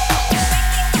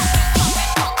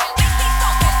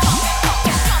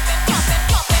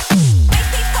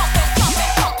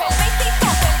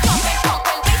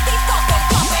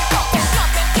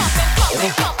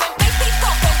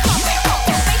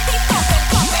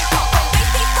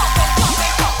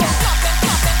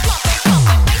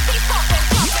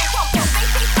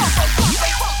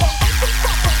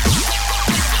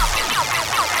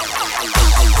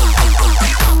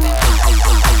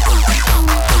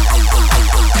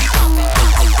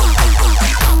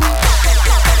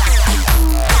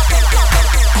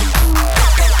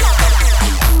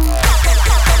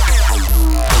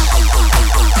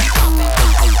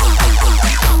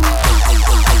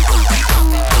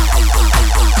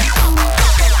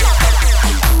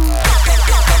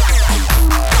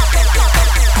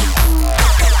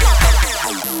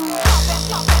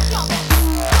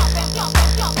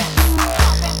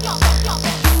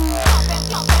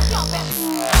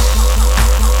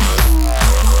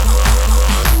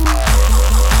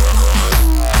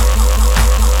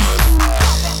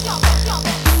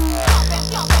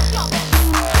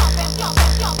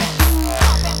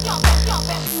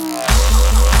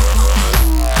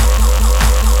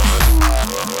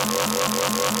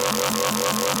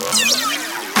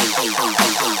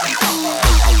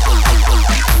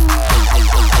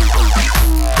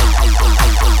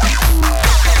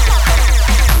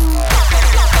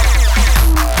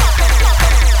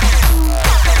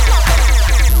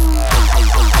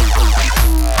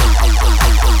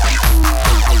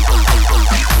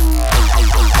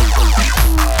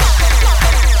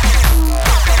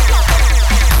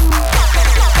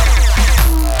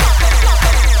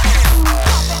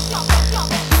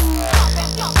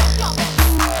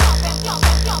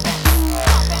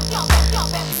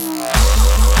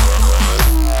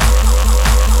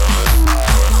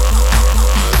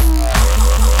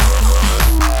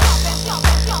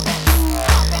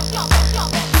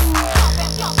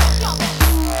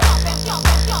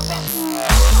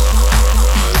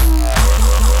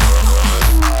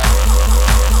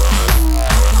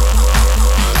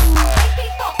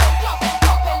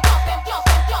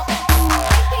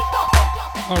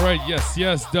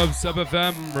 Yes, Dubstep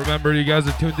FM. Remember, you guys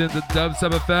are tuned in to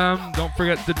Dubstep FM. Don't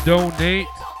forget to donate.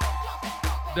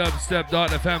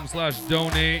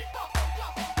 Dubstep.fm/donate.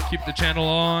 Keep the channel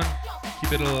on.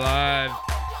 Keep it alive.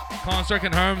 Construct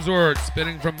and Harmsworth,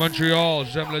 spinning from Montreal.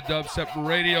 J'aime le Dubstep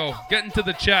Radio. Get into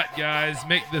the chat, guys.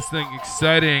 Make this thing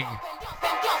exciting.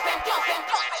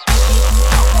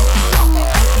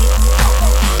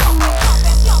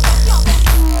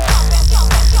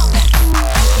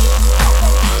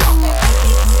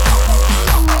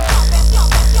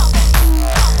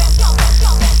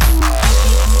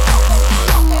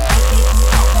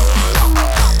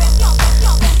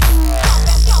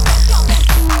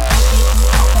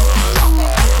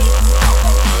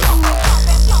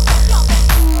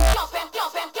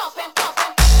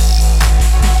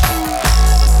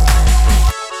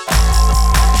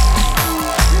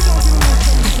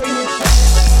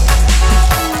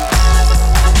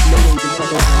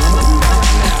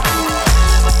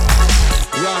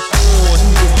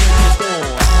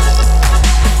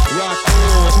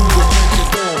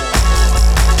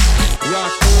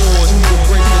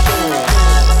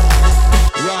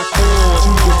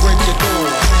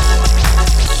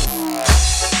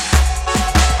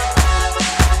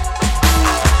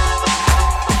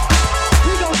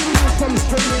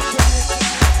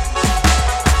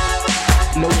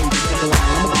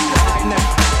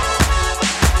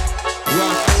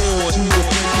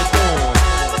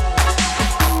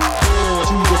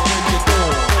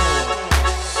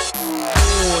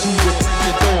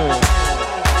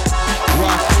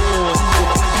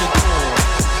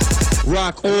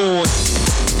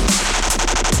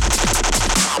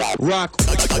 Rock.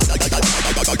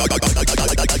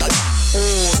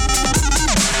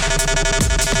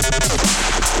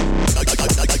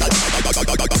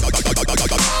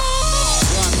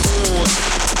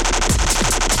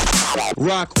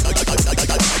 Rock.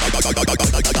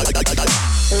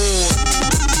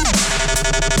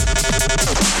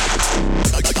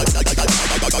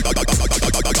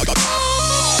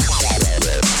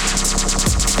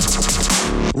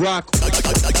 Rock.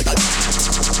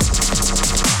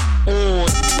 On.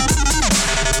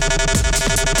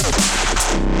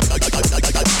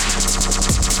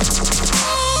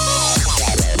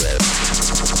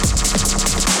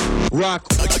 Rock.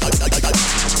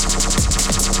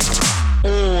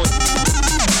 On.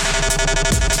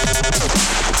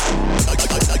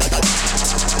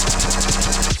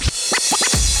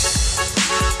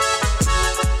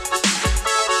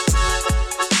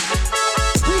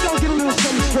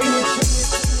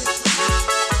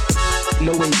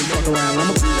 No way to fuck around. I'm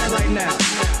gonna do that right now.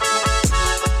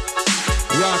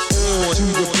 Rock on to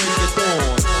the break of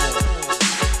dawn.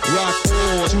 Rock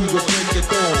on to the break of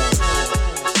dawn.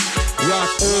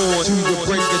 Rock on to the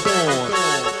break of dawn.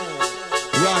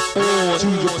 Rock on to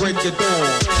the break of dawn.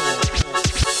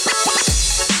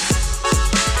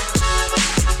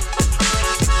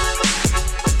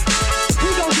 We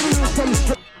gon' get a little something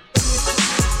straight.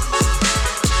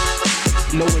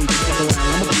 No way to fuck around.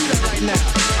 I'm gonna do that right now.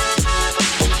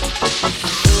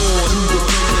 Rock on to the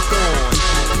break of dawn.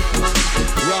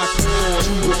 Rock on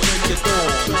to the break of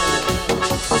dawn.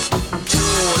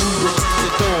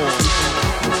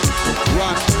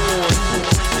 Rock on.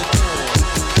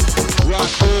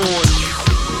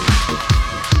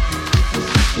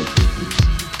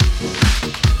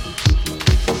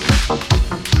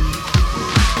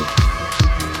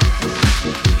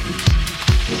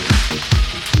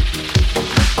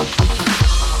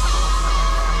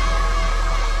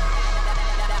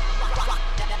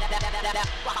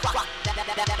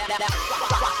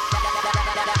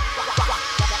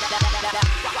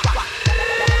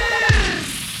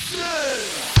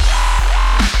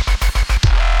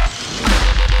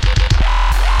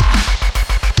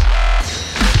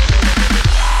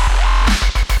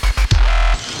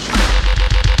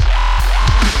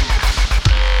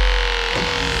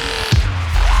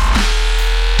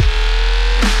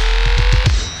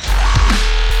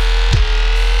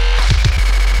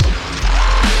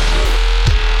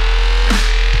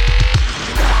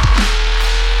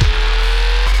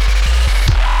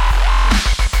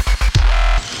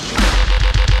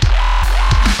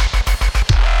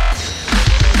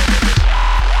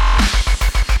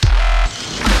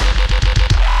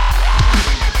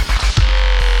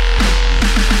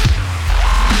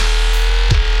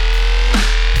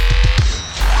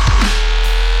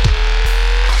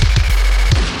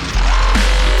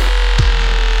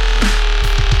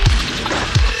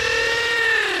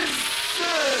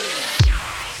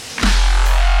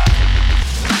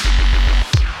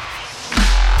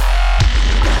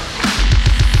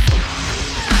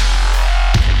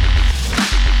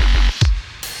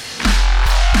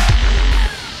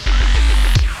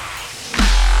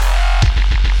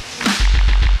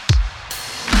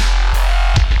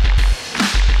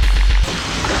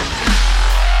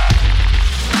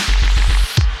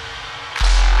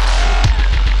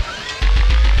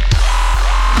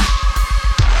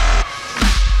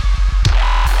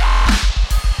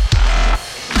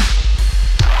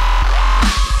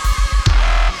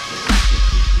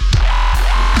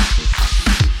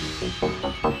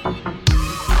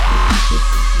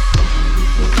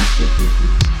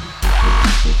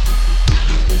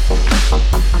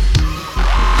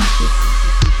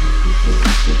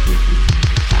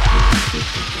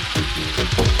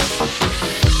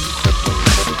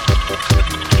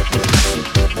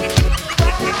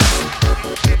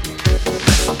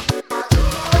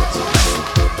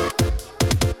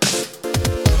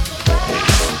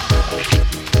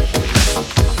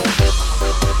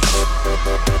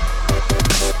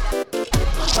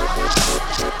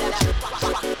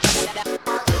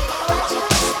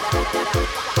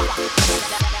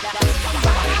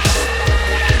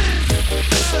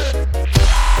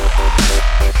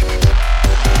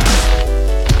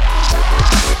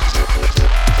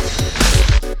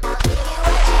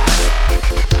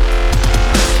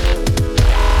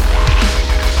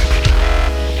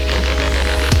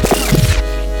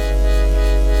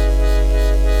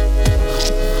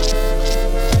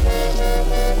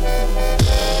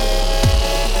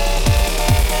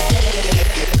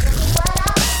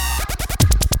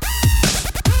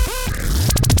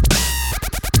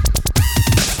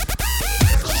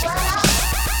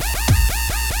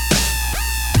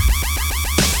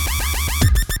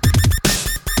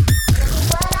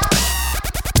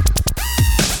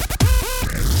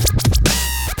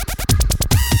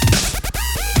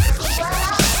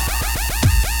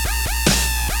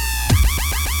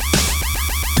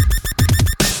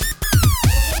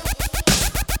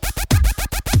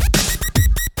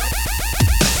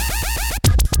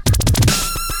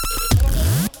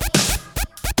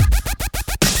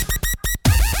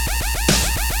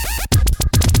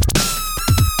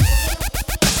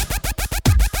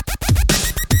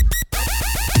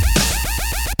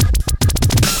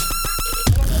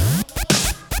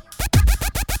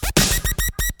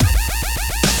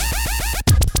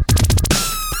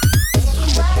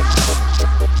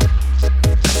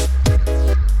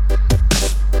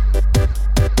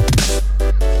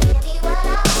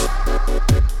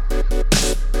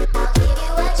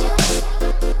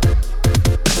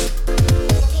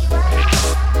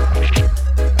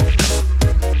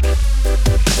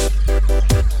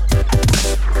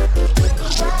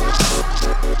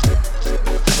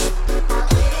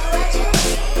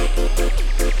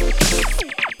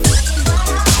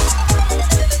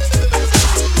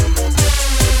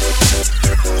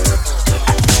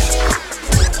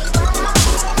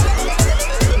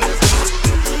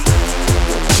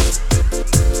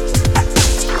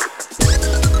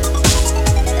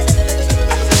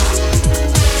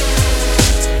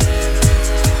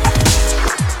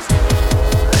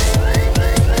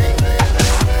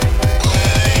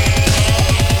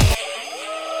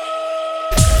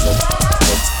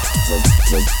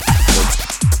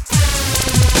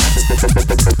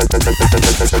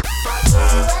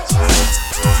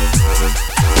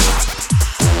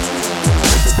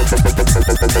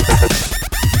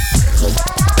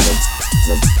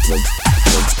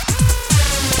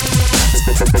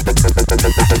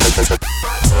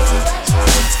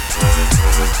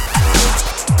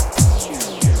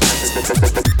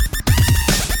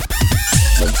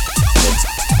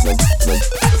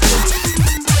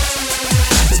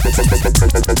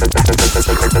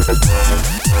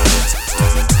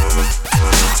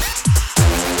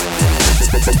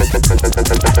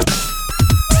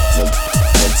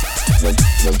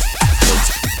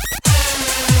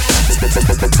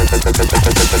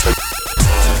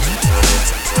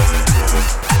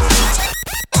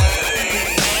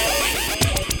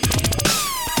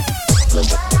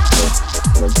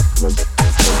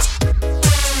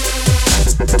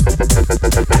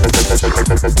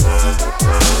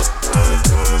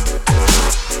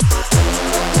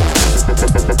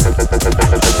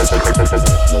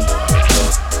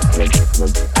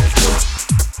 Thank you.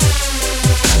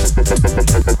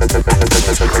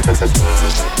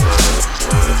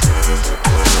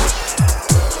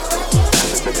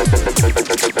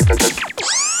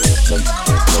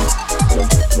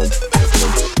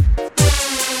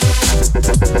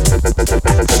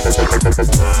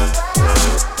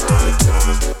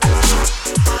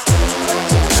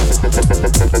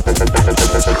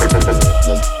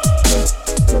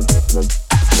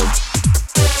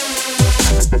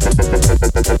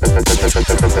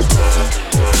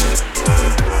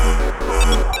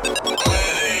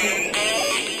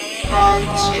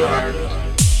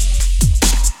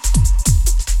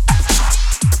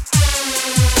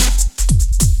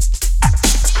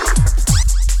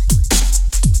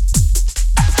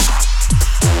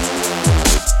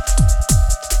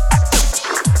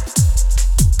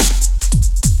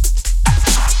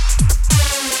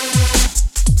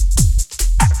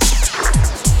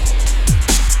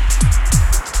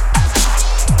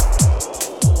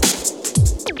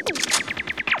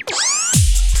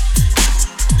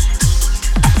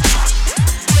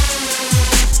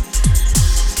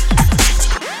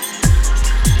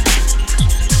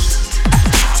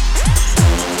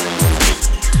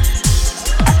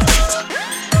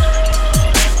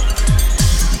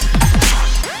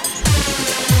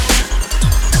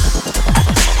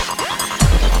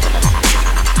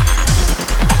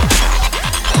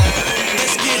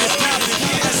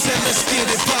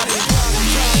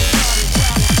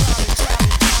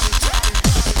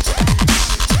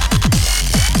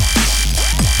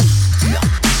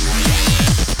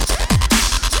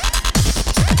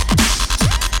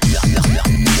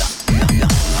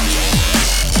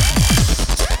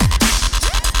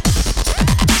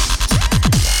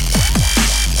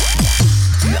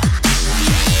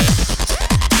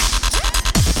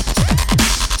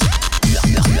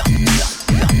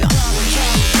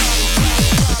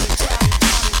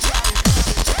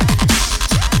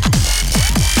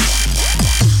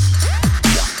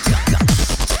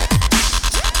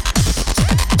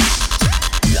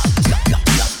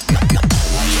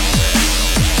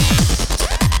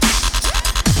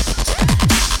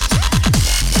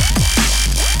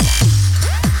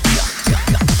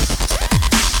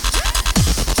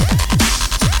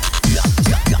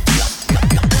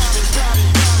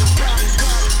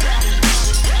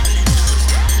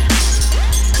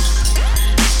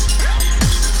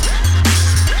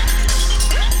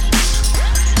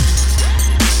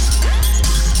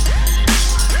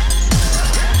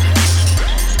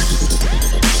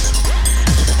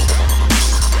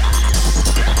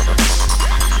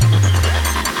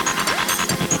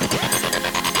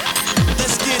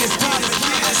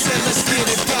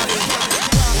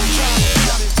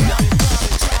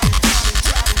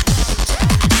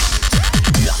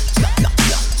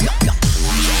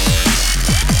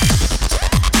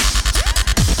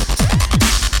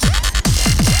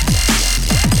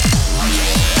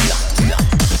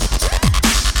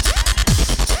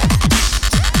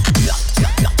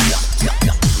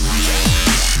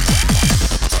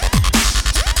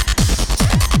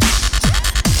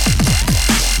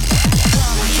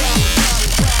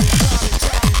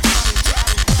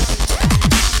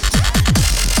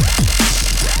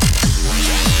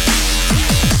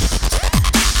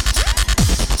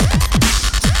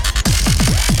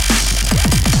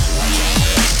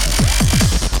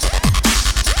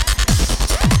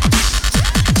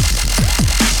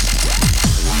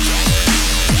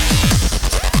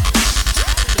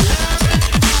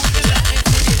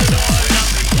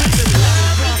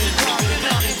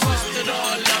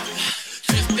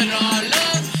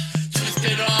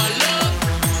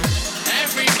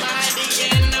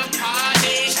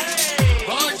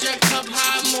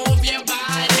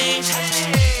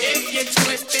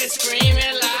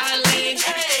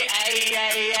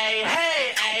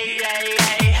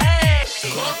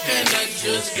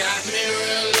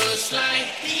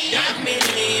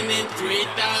 leaning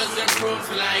 3,000 proof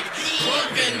like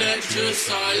coconut juice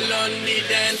all on the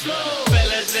dance floor.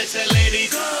 Fellas, let your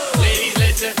ladies go. Ladies,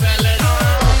 let your fellas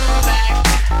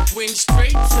back. Went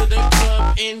straight to the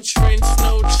club, entrance,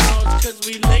 no charge, cause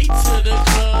we late to the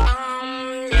club.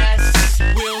 Yes,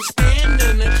 we don't stand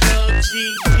in the club,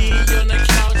 GG on the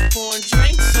couch, pouring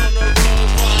drinks on the road.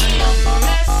 One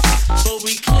mess, but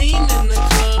we clean in the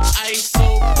club. Ice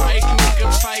so bright, make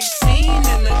a fight scene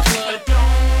in the club.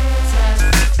 Don't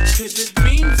test, cause there's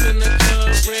beans in the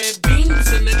club, red beans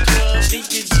in the club. Leave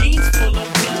your jeans full of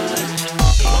blood.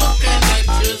 Coconut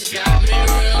juice got me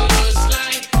real loose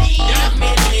like. Got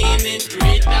me leaning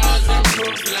 3,000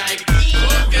 proof like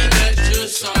coconut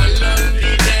juice all on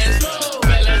the dance floor.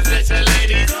 Fellas, let your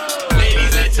ladies go.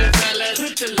 Ladies, let your fellas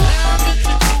put the lime in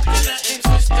the coconut and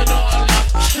twist it all up.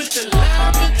 Put the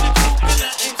lime in the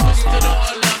coconut and twist it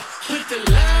all up. Put the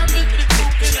lime in the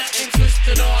coconut and twist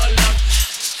it all up.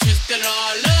 Twist it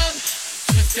all up.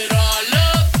 Twist it all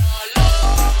up.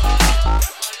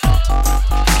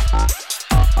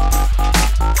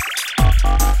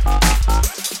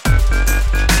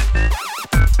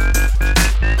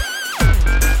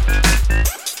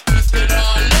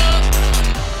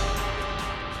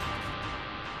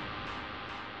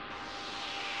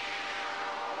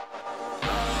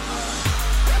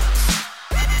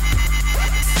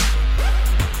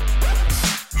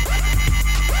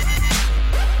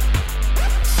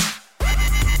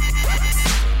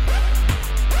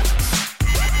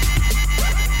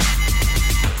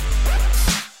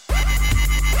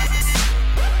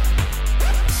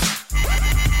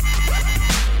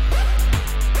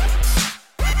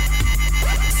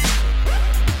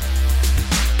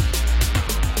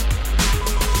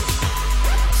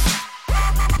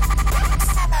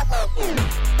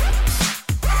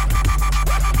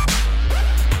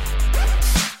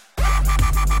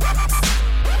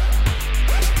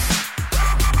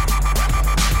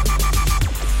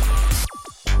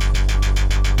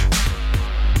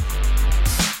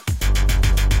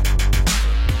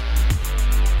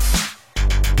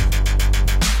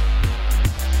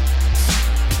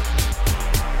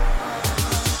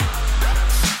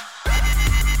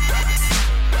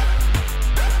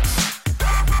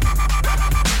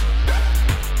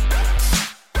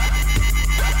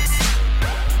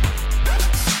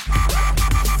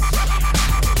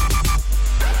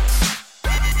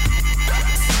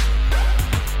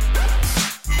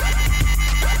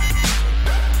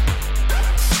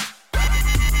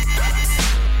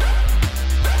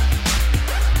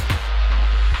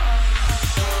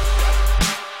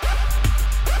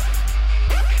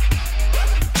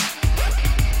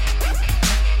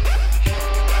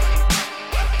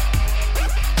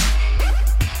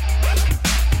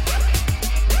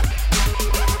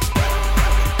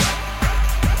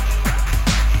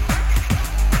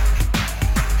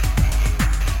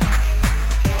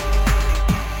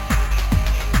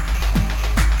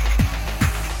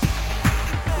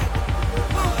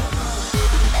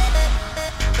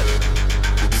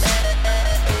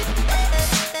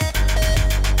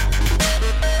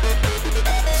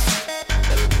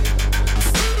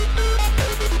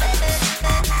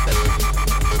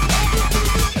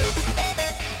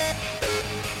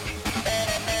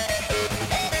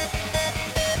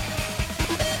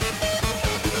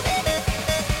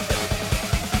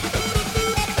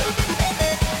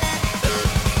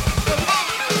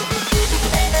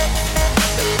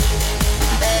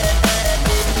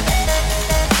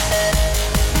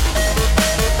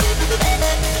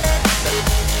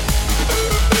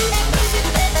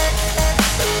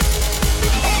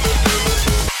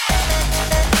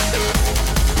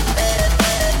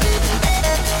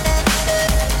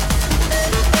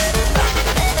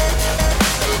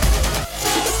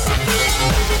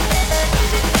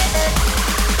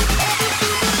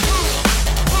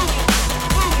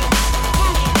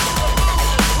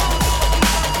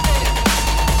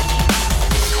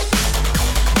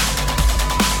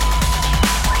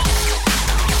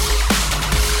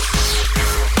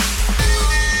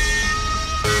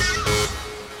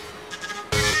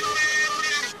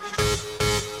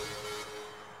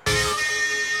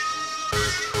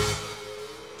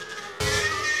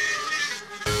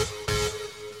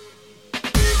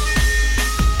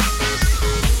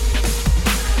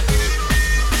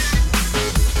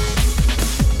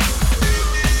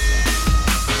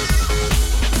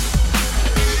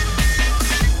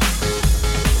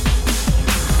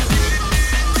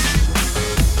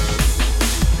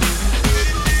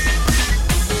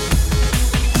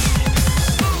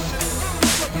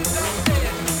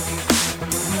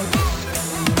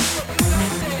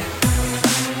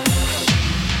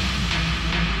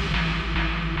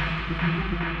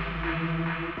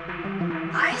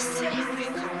 I say we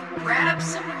go grab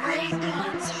some ray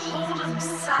guns, hold them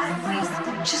sideways,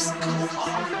 and just go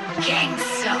all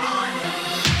gangsta on them.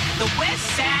 The west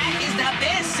side is the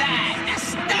best side. Now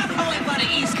stop hoeing for the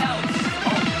east coast.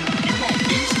 Oh, you want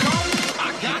East Coast? I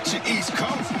got you, East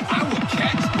Coast. I will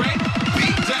catch, break,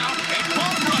 beat down, and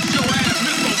bum rush your ass,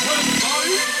 Mr. West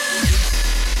Side.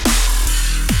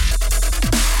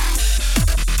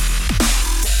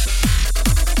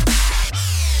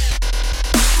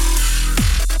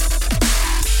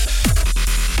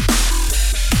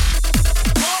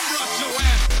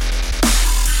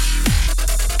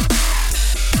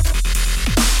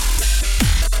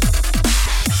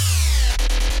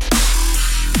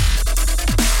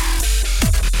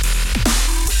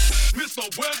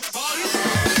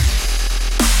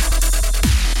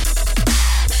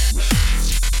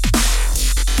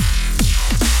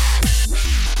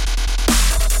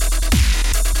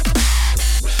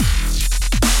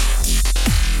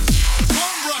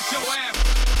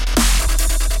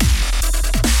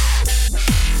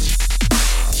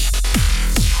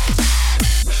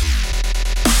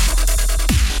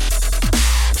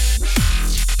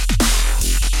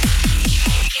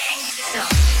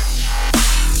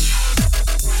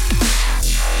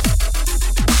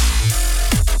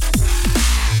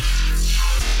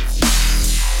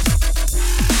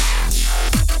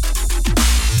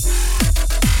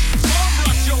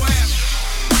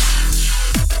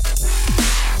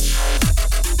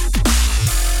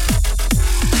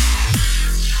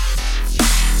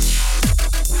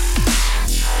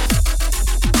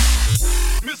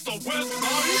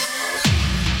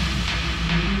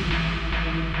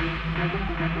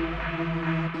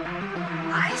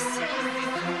 I say we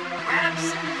go grab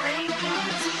some ray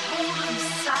guns, hold them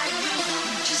sideways,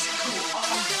 and just go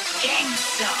all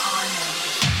gangsta on them.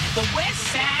 The west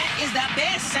side is the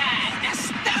best side. Now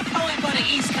stop hoeing for the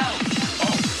east coast.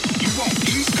 Oh, you want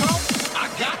East Coast? I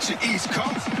got you, East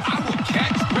Coast. I will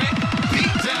catch, break,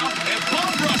 beat down, and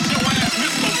bum rush your ass,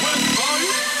 Mr. West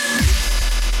Side.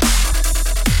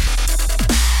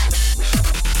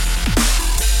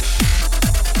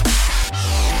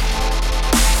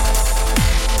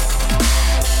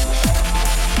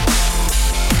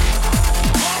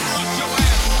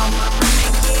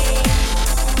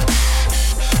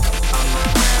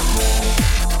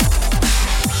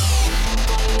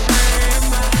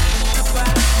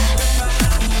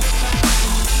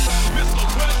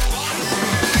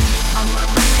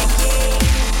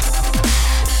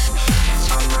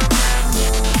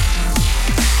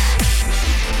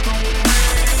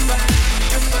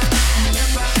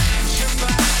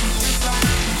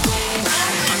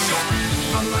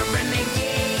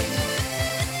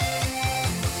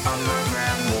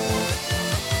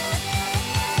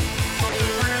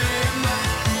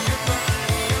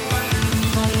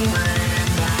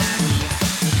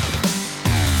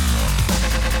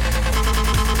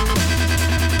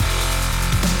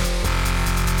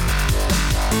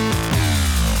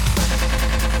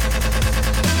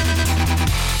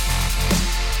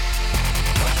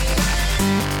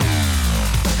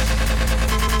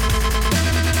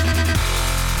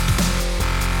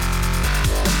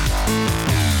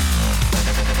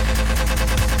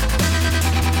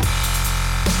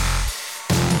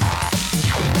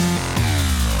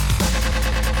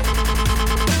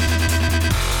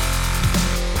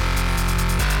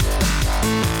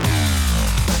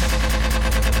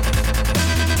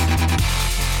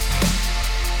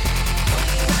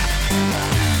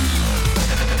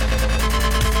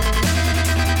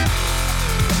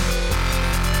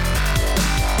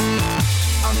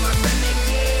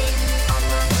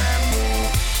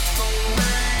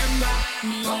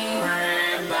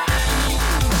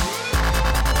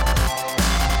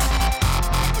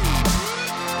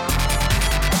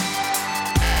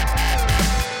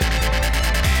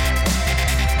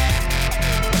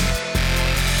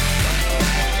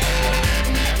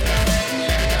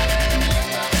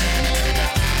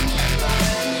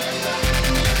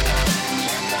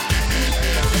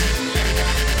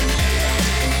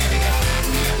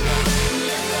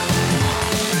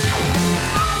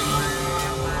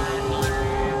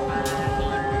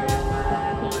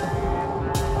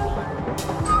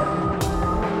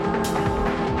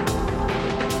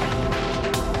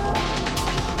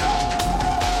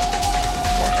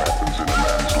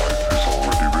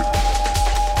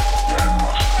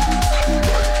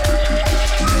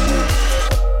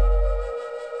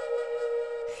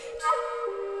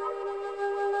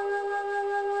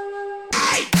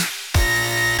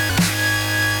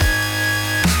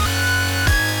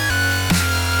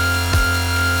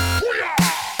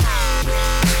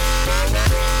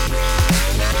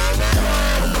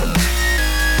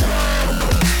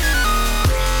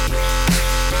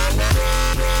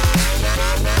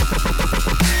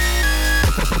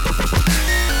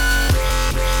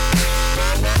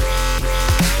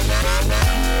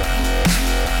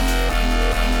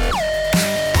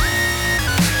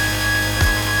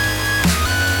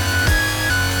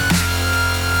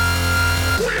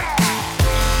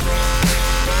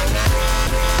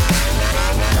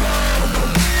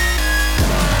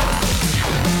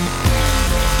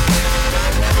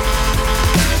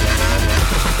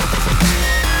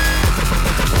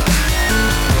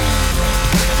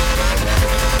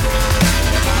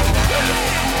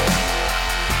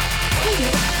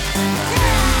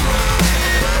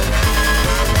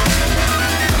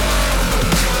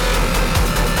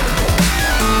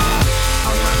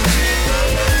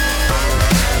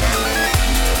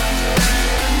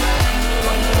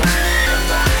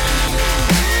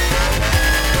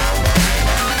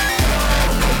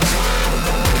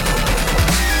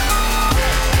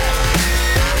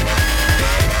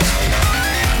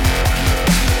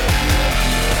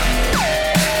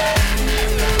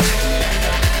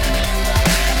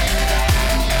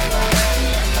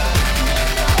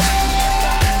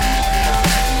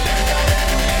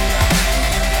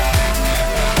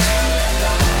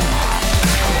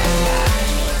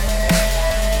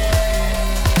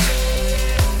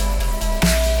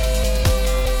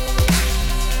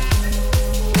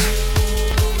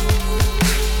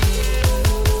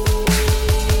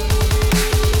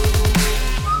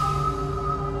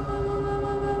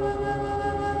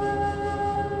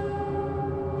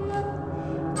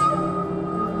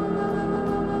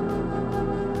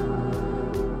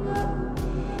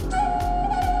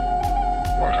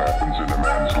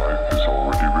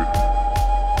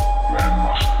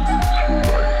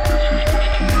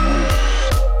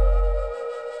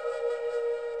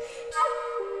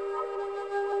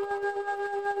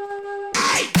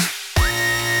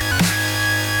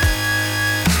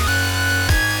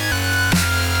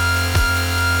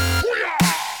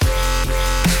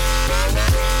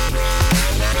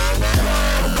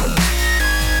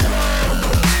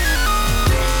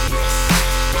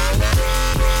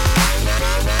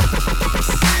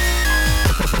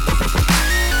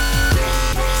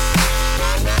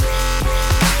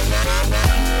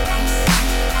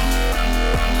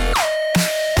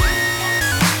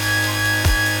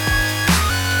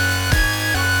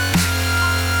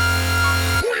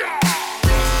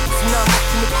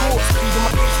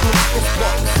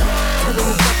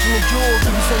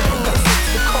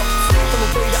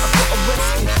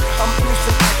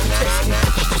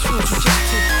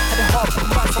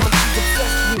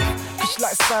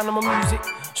 sound of my music.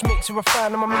 She makes her a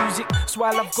fan of my music. So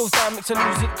why love goes down, makes her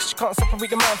lose it. Cause she can't separate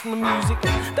the man from the music.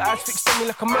 The eyes fixed on me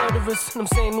like a murderer's. And I'm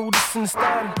saying all this in the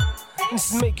stand. And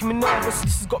this is making me nervous.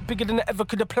 This has got bigger than I ever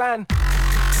could have planned.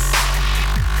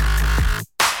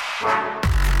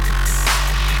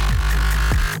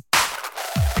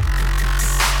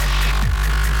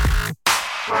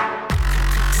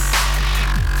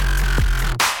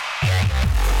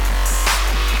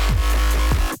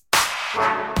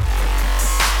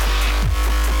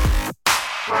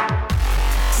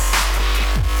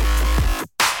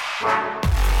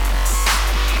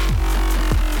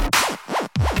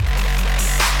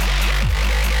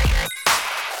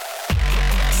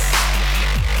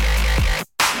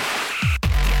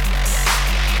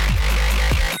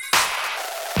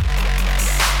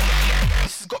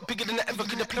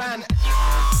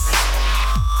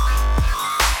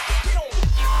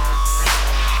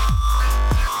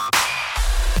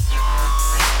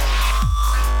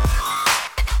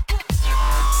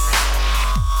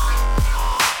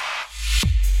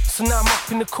 So now I'm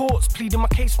up in the courts, pleading my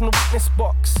case from the witness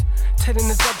box. Telling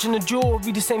the judge and the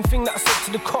jury the same thing that I said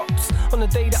to the cops. On the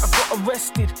day that I got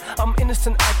arrested, I'm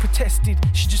innocent, I protested.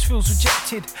 She just feels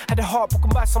rejected. Had her heart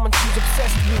broken by someone she's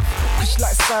obsessed with. Cause she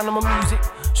likes the sound of my music.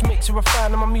 She makes her a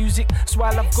fan of my music. So why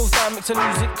love goes down, makes her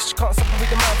lose it. Cause she can't separate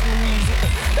the man from the music.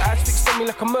 The eyes fixed on me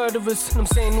like a murderer's. And I'm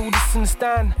saying all this in the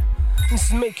stand. And this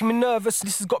is making me nervous.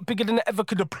 This has got bigger than I ever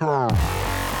could have planned.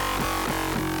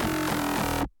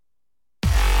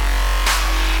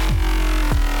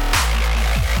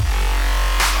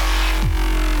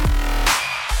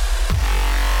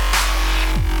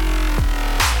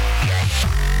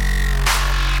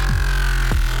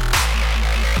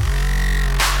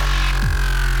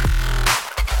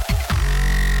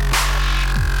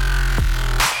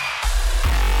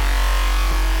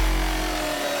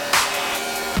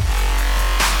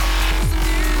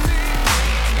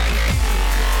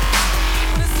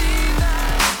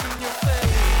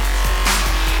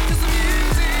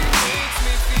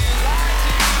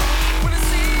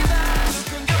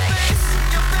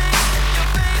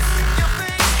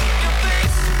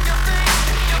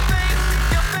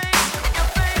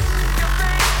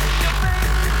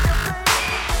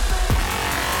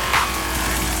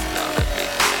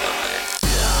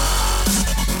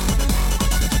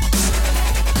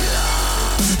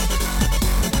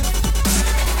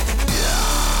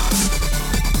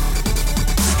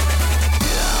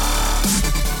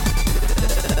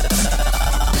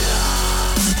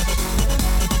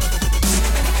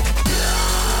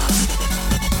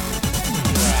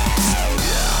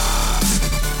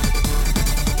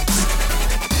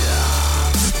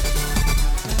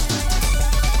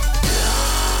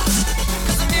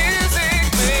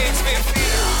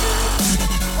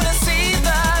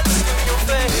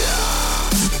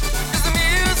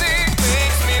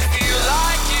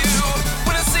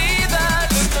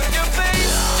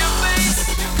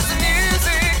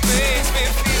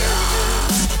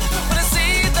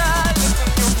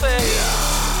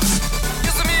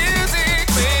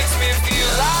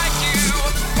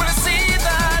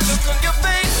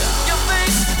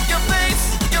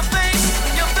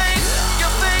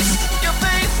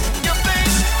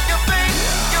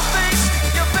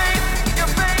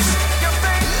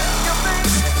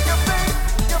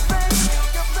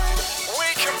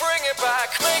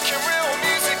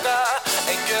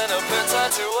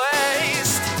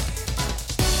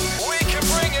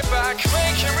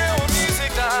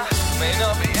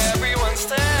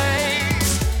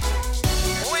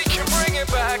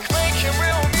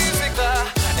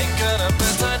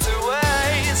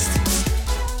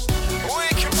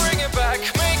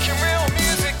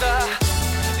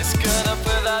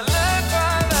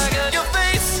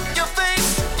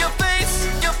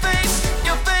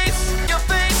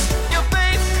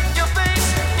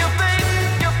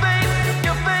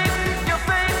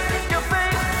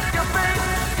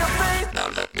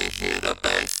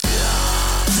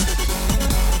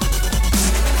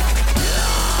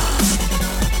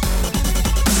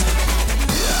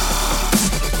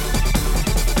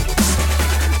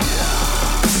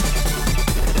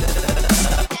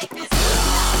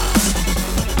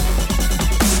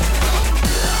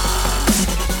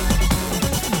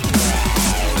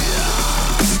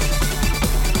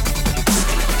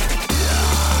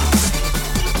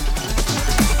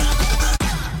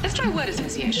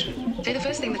 Say the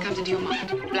first thing that comes into your mind.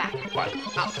 Black, white,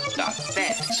 up, dark,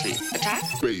 bed, sleep, attack.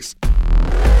 Bass.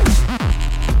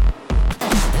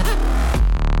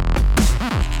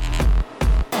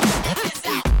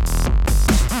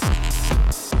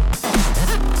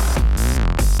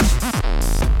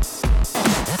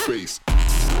 Bass.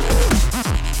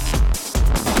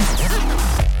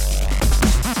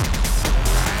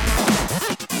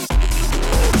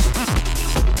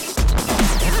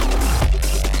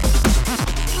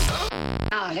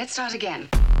 Let's start again.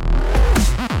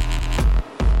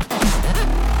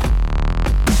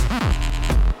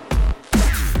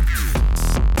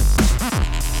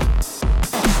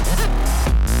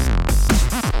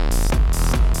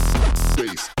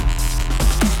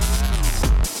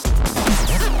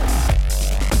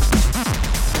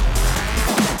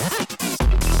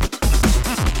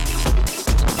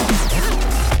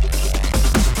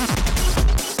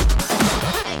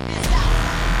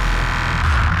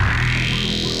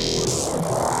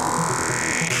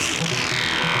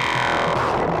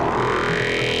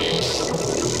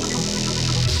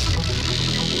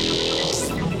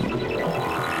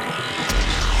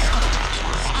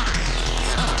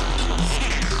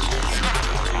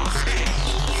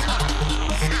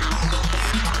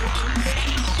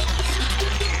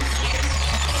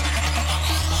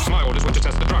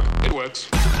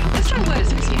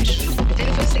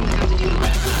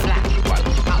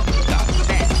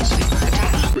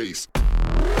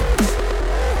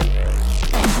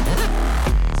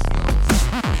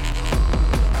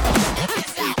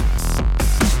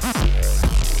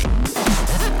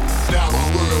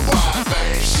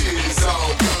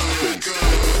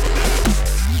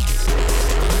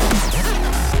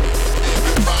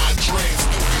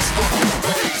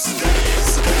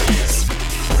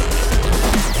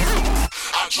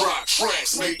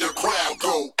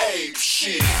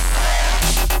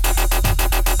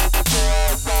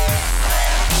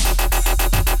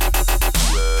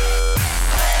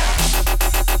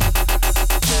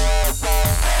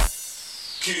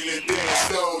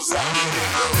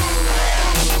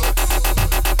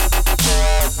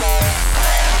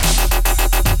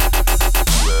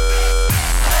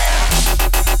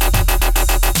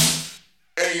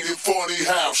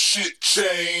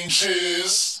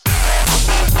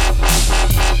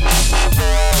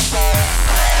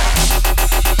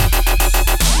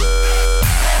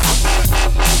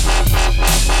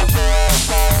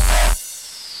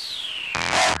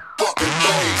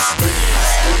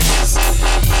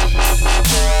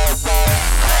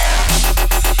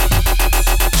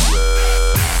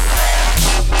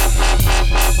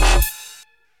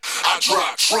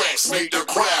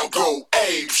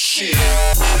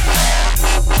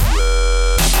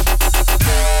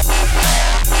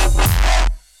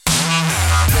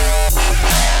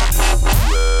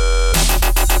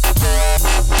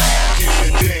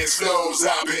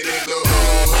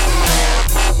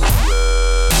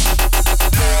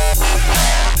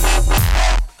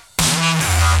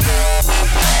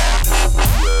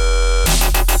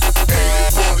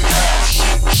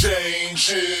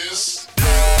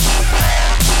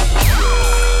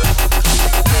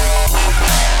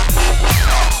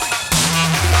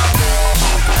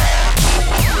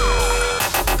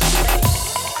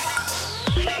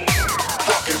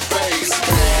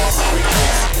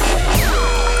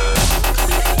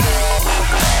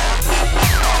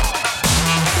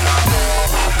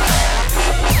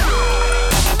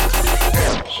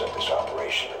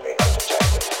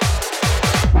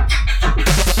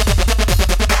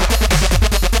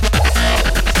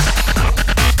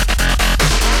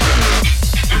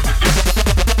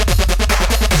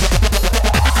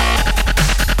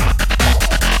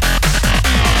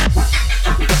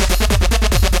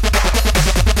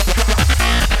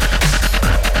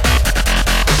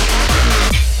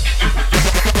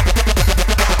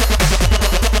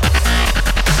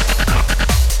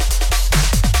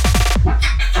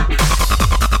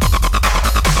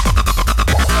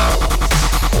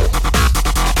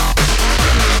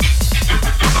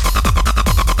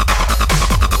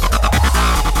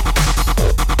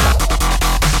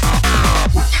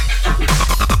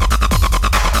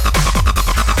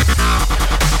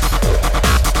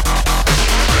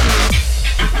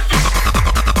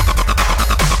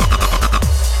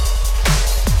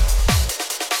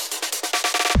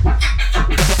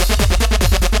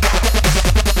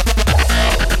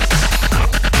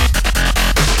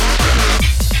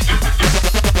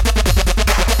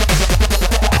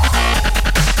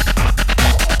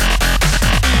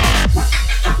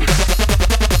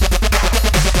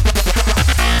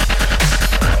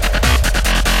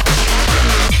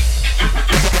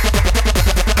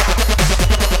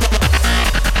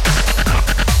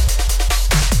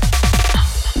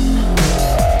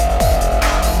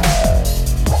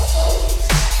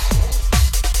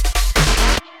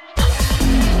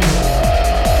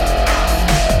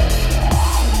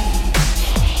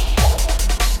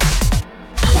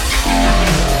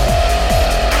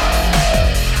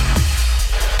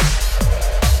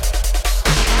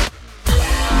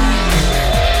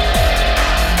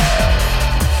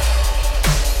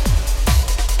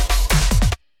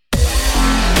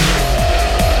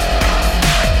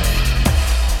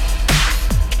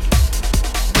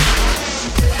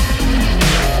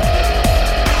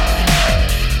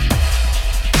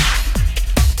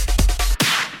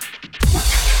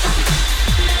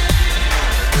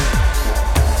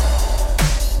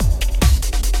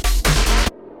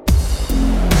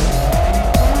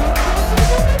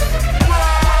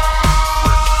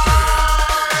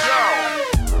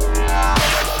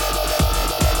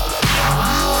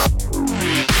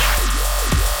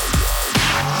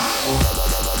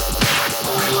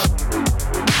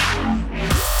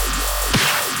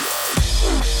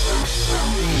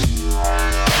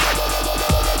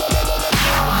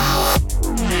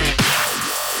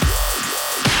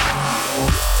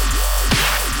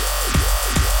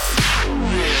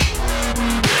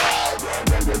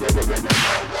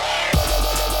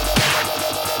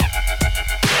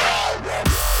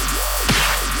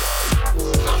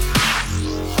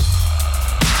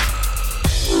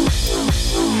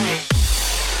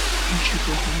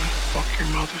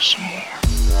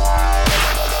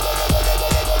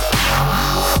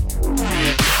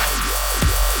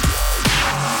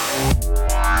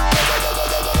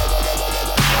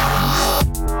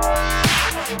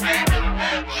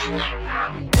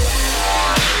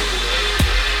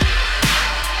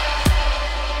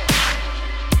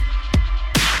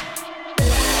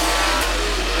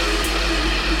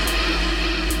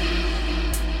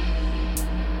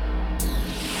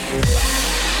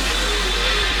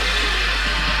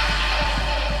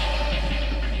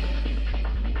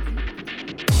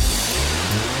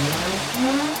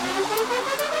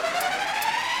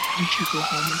 go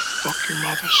home and fuck your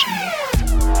mother some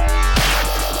more.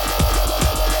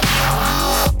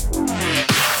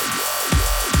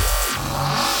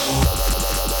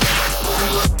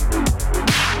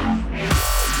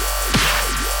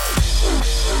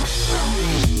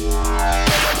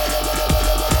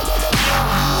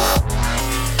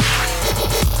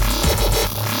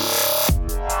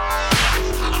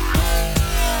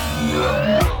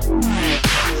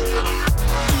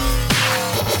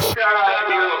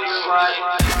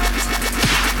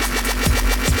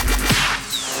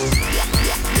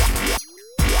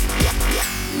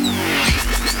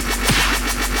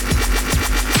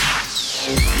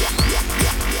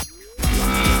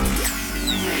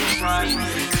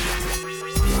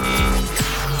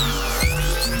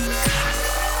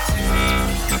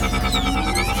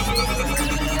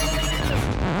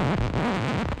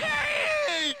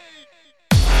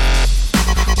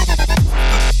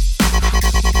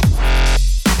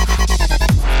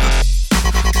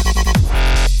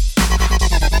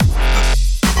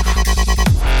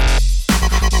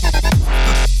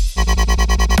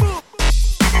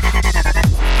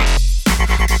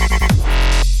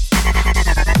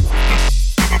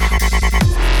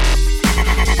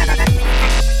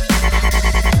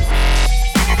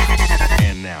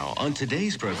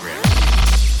 Today's program.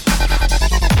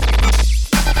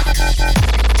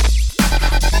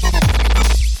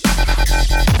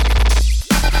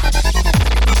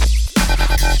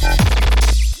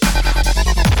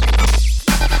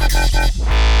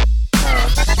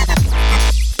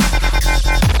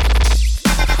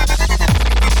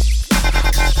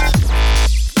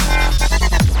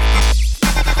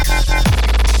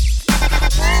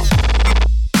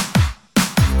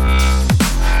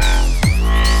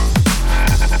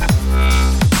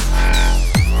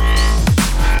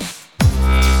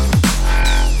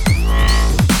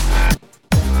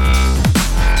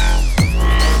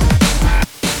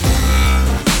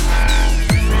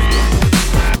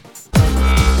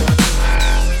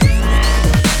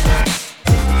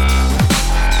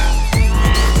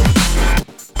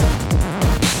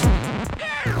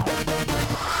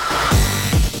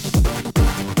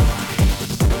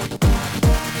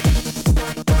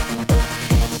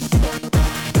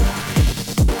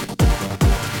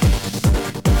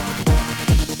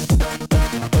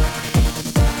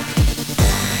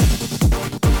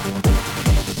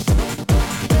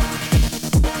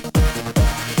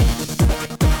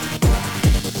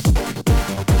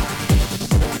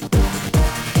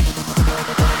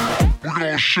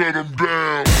 Shut him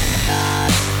down.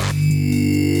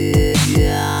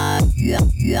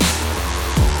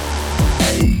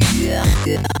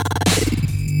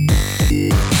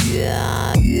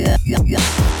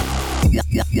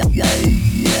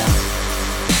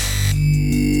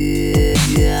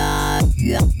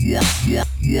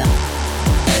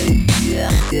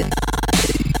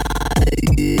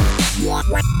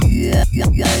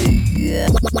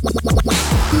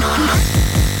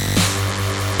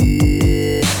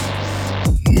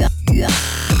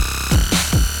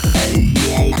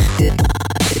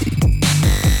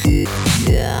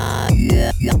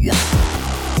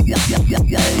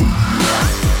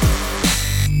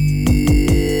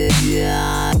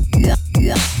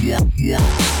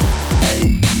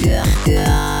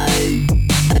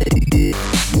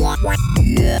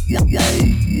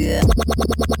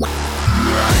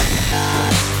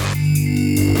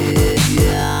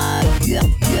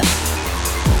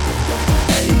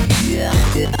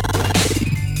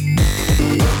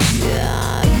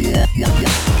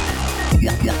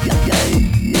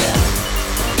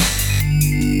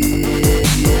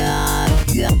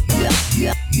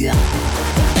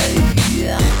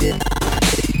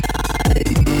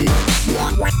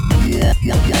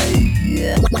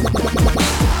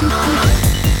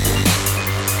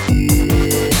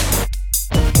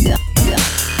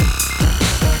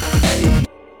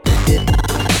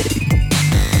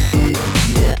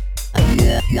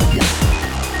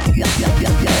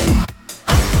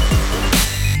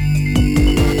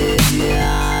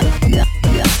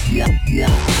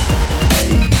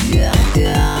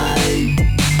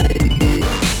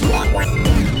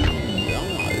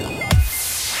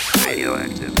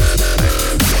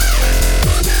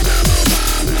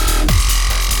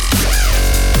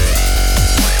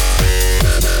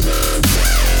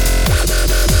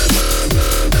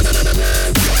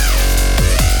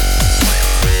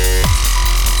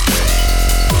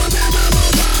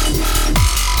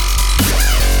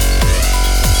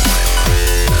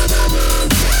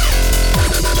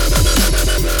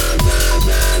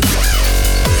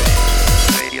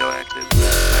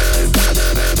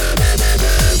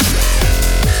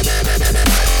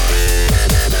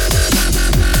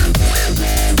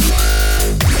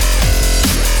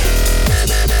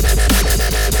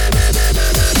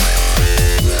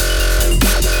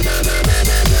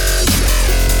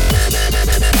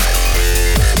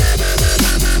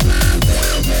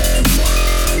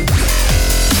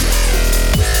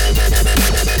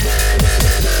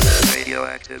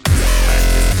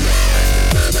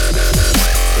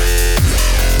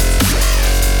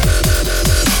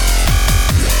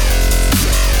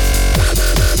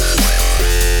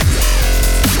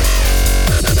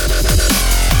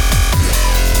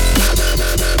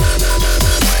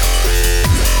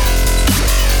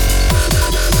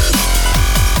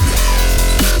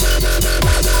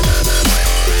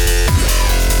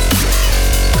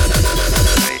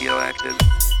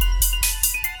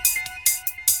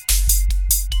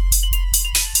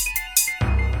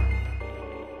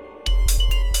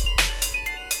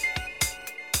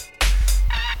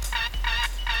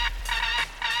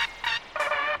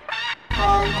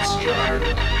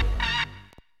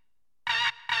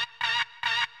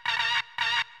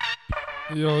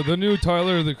 Yo, the new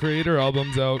Tyler, the Creator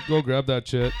album's out. Go grab that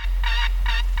shit.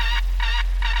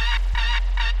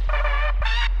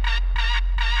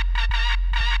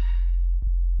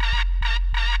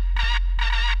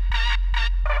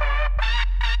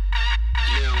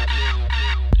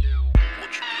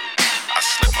 I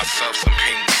slipped myself some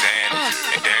pink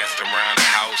Xannies and danced around the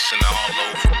house in all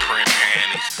over print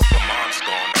panties. My mom's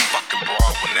going, the fucking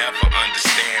broad will never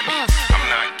understand me. I'm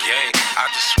not gay,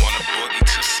 I just want to boogie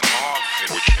to some Marvin.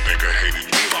 What you nigga hated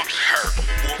me? Fuck her.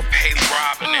 Wolf Haley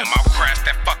Robin him. I'll crash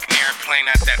that fucking airplane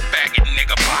at that faggot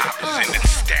nigga Bobbins and then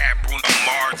stab Bruno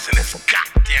Mars in his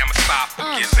goddamn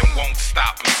esophagus and won't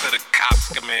stop until the cops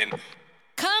come in.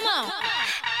 Come on.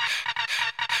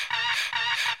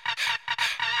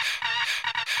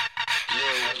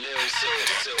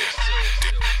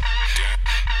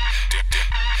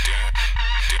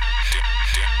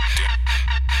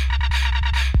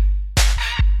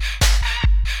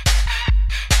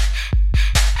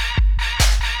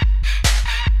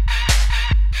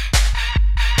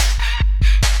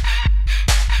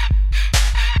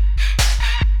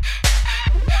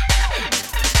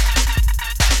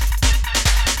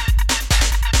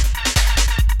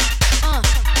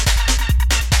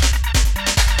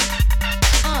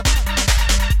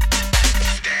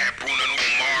 Stab Bruno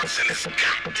Mars in his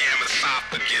goddamn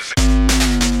esophagus.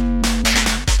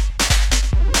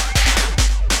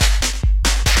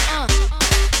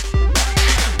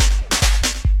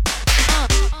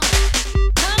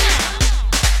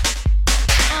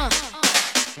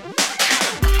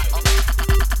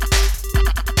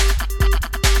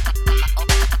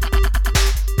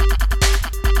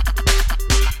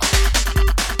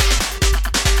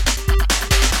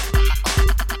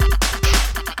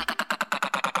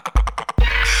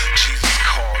 Jesus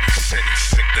called, he said he's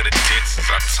sick of the ditches.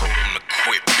 I told him to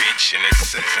quit bitching. It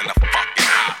says in the fucking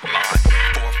hotline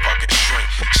for a fucking shrink.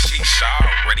 Sheesh, I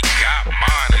already got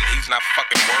mine, and he's not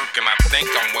fucking working. I think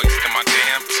I'm wasting my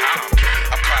damn time.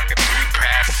 I'm clocking 3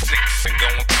 past 6 and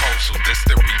going coastal. This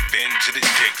the revenge of the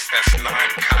dicks. That's 9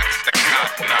 cocks that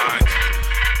cop 9.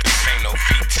 This ain't no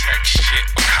VTech shit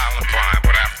or Columbine,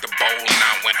 but after bowling,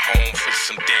 I went home for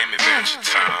some damn adventure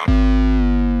time.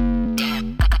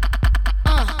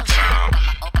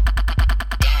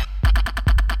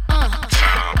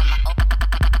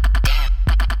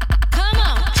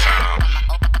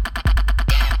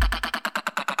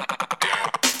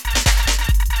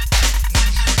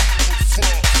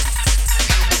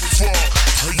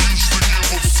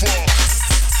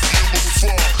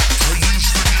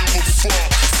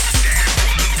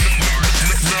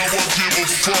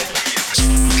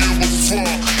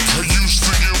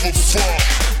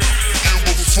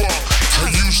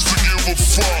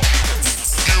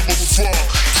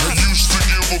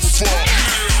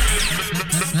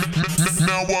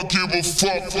 Now I give a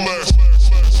fuck less.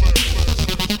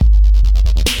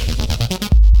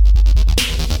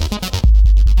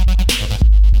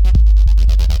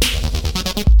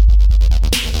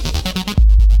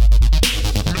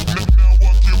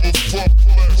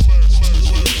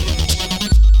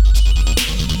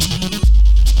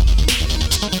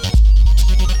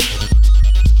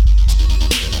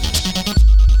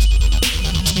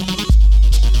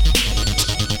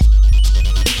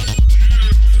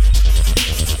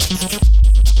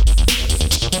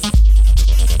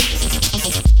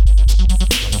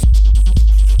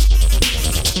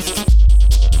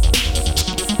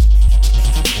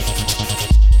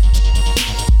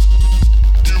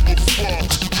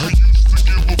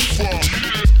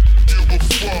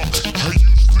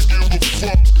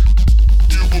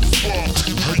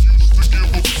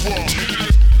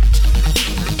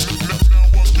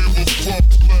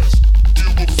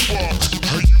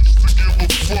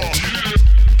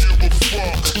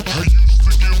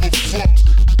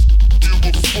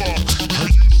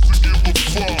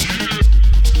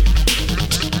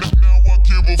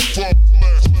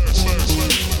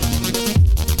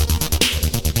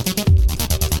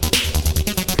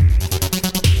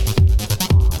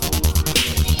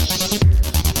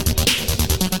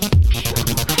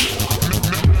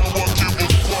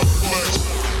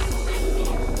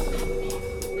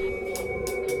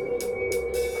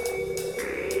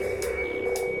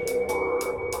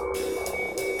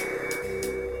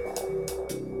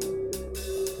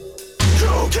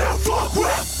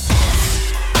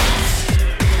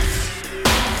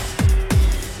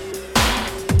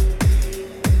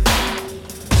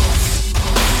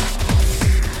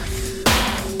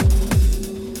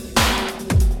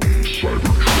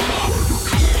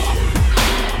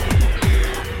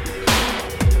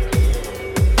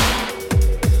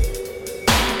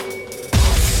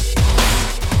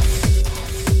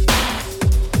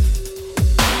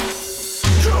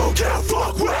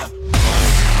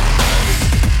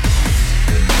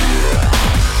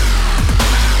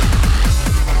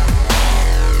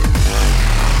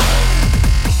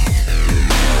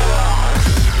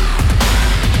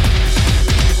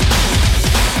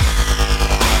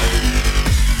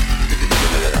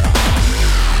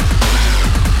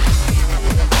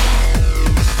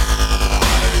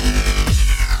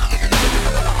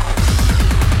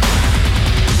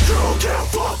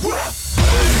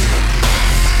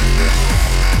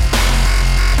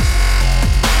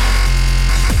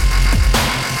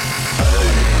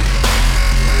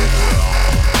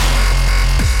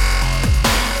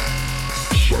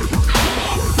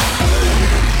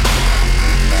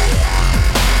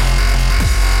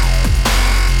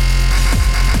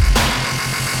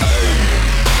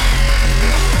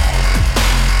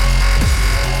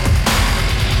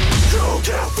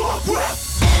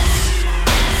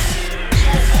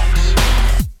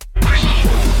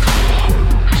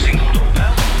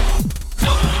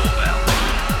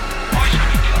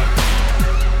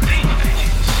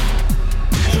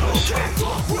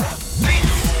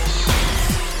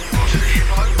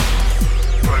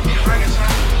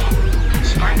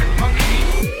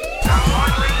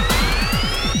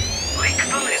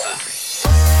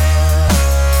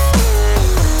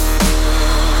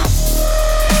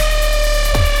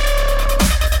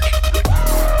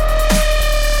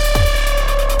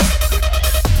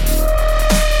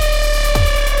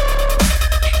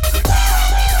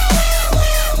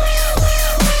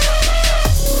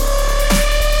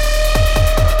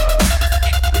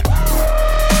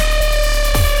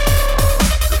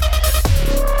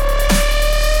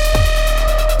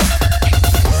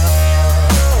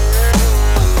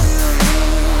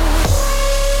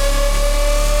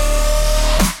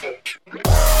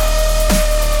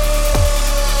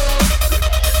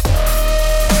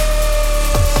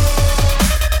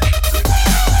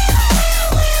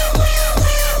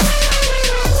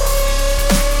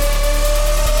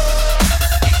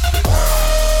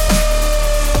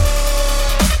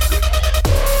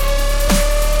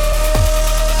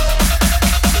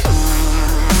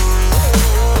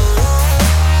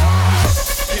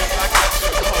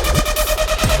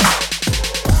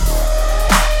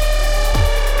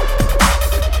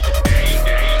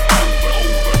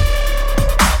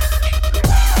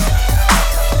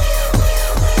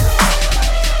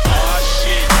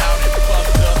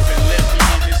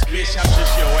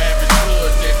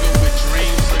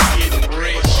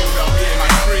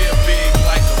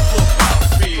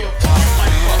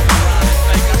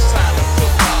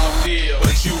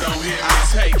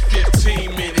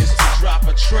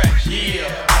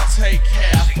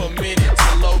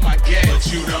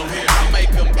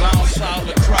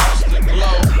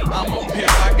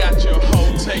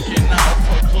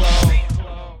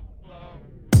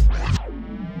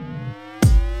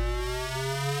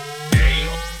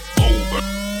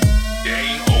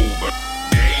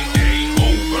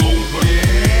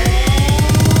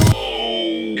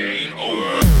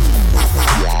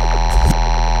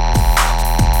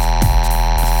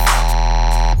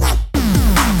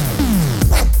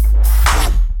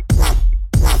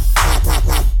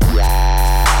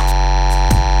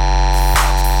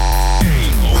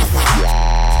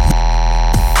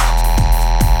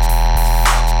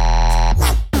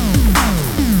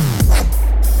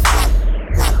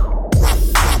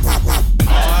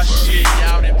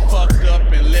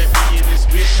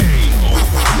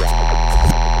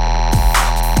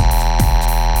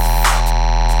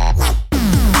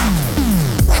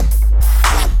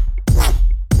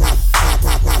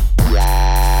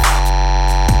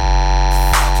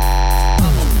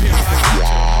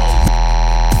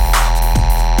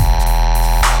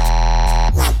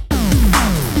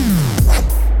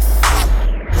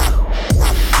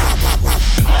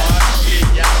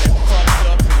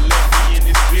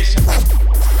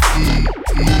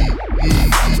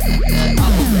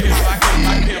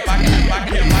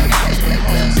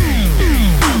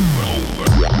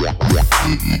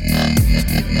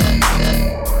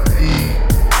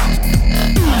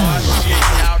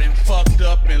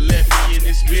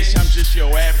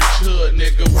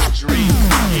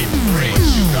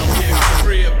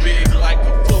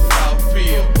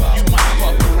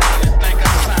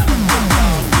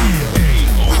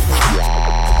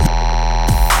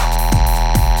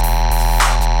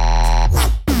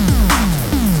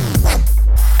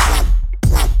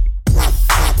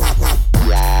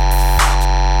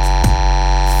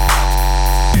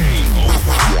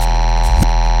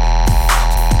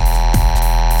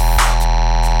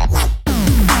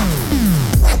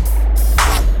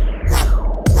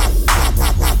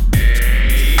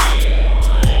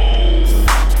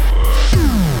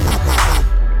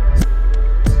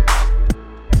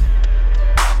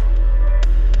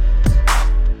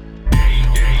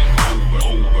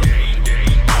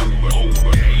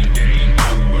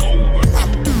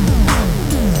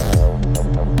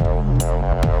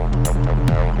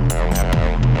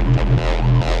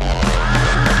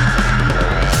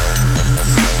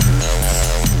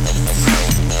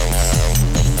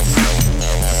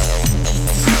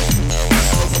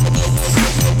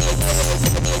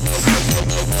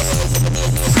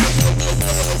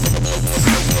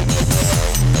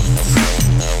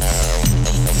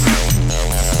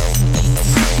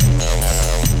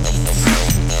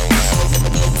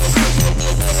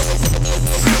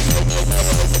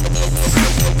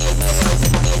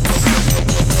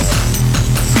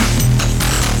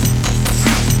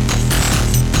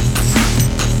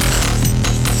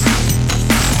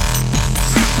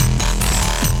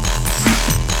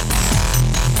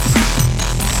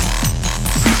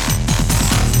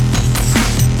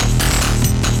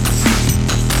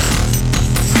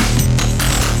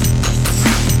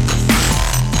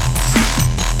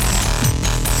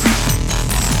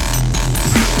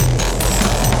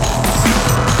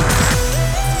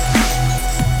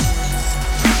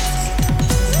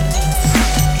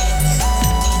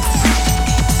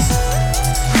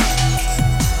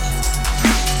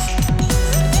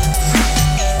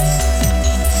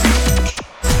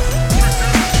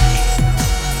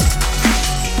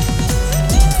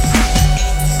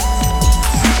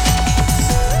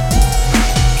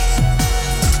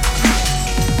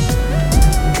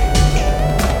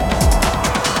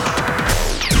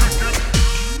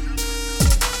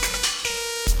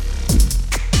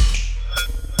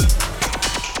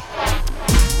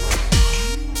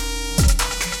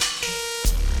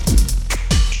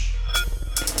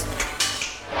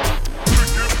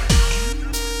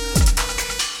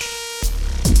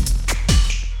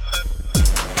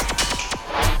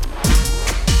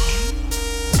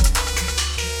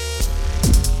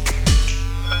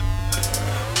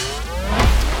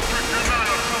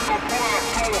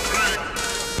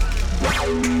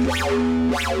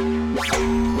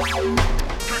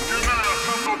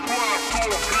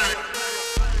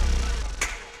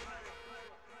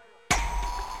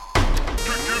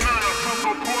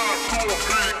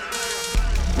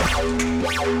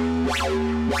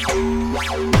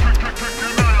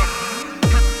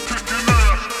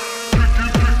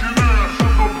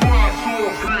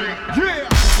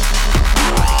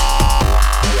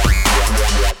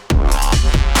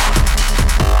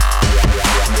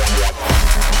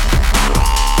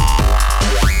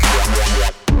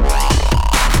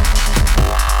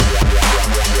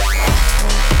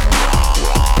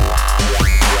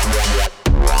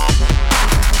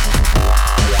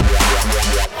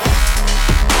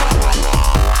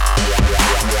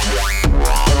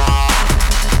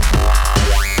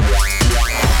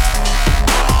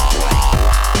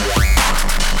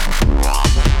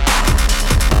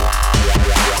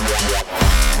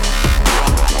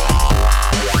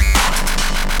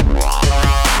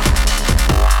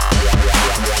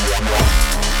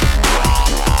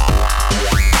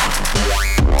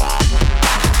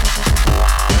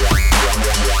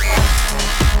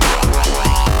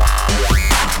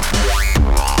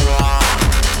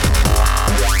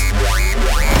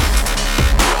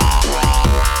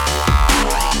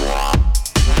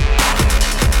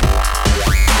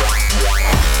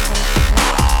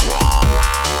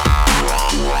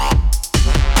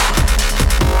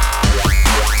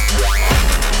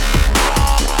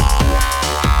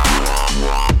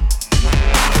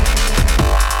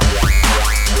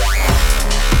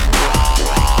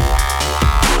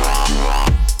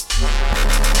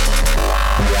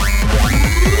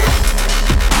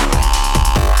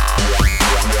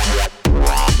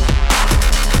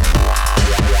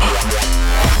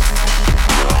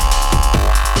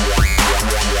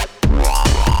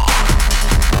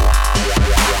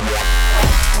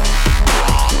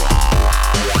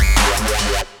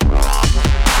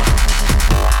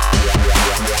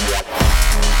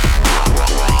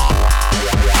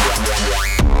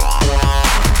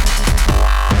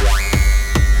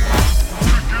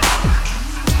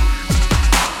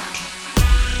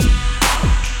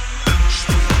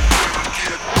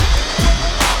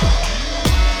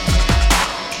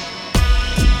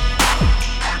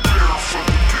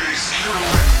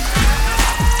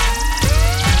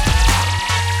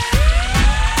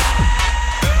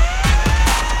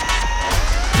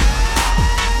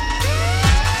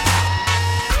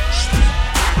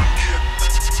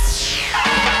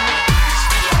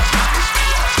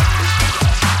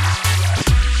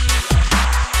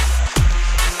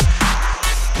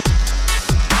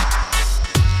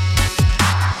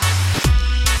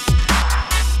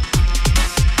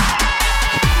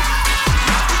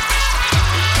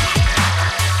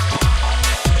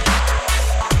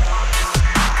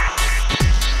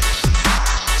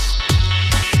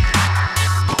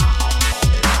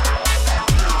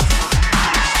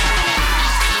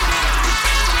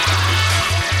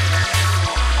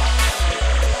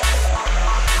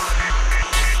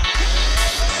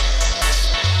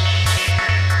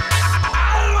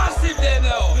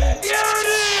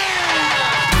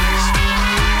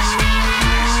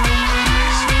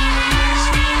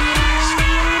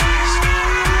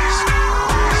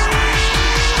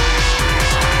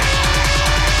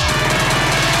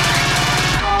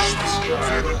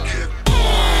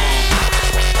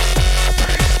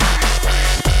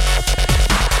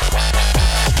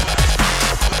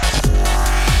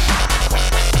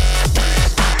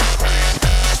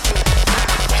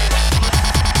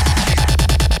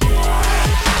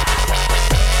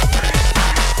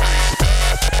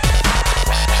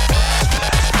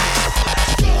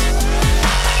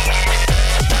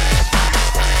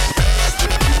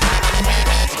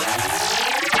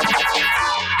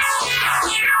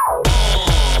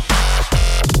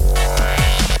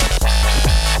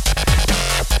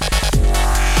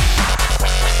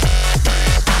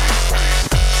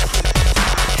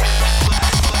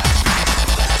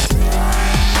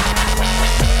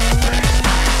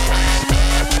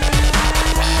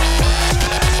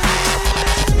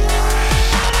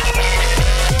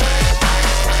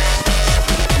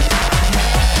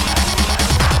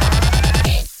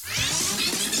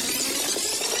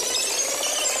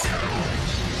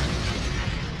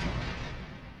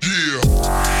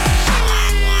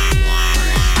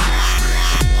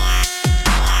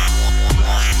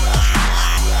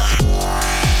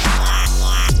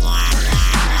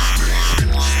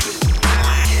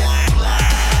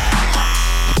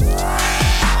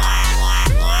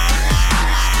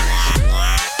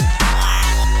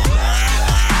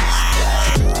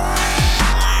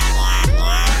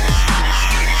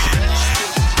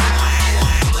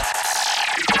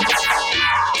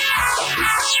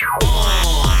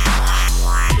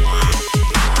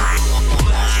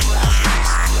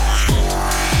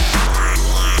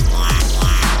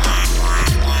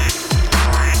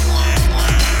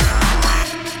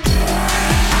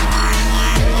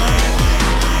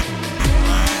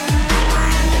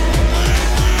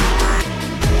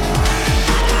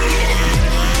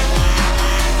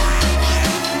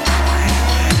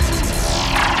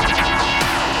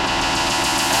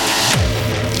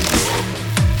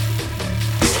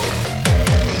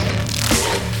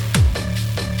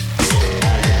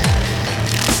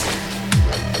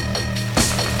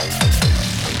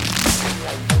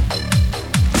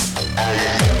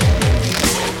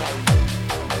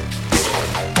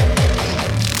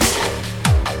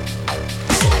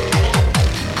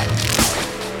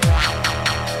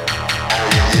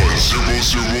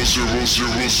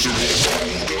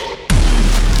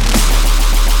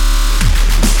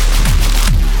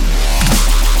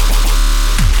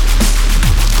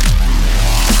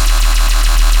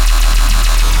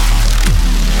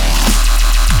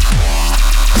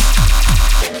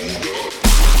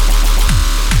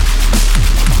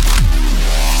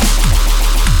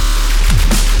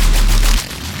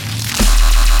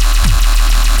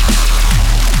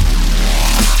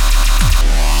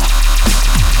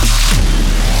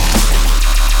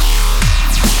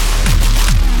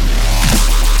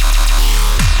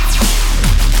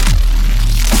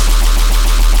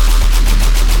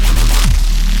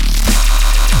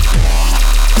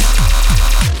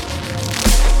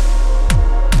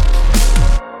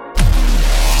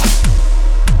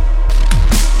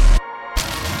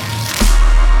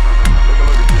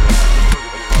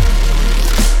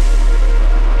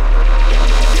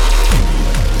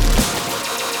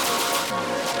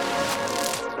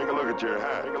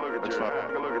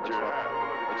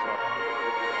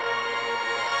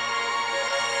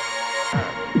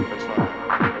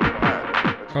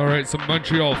 Alright, some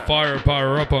Montreal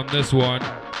firepower up on this one.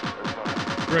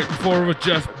 Right before with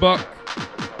Jeff Buck,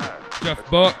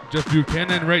 Jeff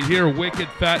Buchanan right here, Wicked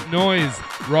Fat Noise,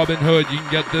 Robin Hood, you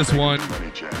can get this one.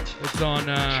 It's on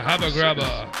Habba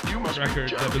Grabba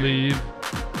Records, I believe.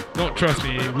 Don't trust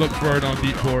me, look for it on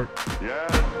Beatport. Yeah.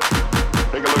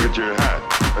 Take a look at your hat.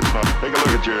 That's not. Take a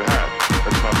look at your hat.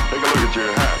 That's not. Take a look at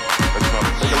your hat. That's not.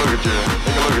 Take a look at your.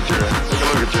 Take a look at your. Take a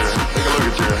look at your. Take a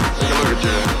look at your. Take a look at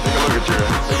your. Take a look at your.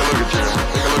 Take a look at your.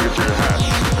 Take a look at your hat.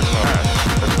 That's not hat.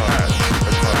 That's not hat.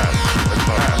 That's not hat. That's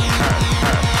not hat.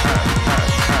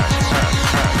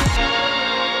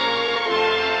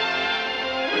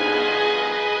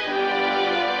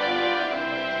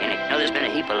 You know, there's been a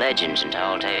heap of legends and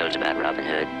tall tales about Robin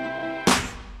Hood.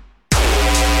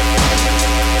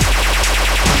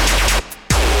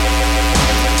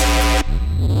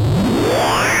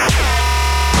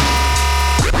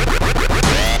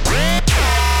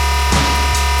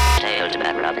 Tales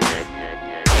about Robin Hood.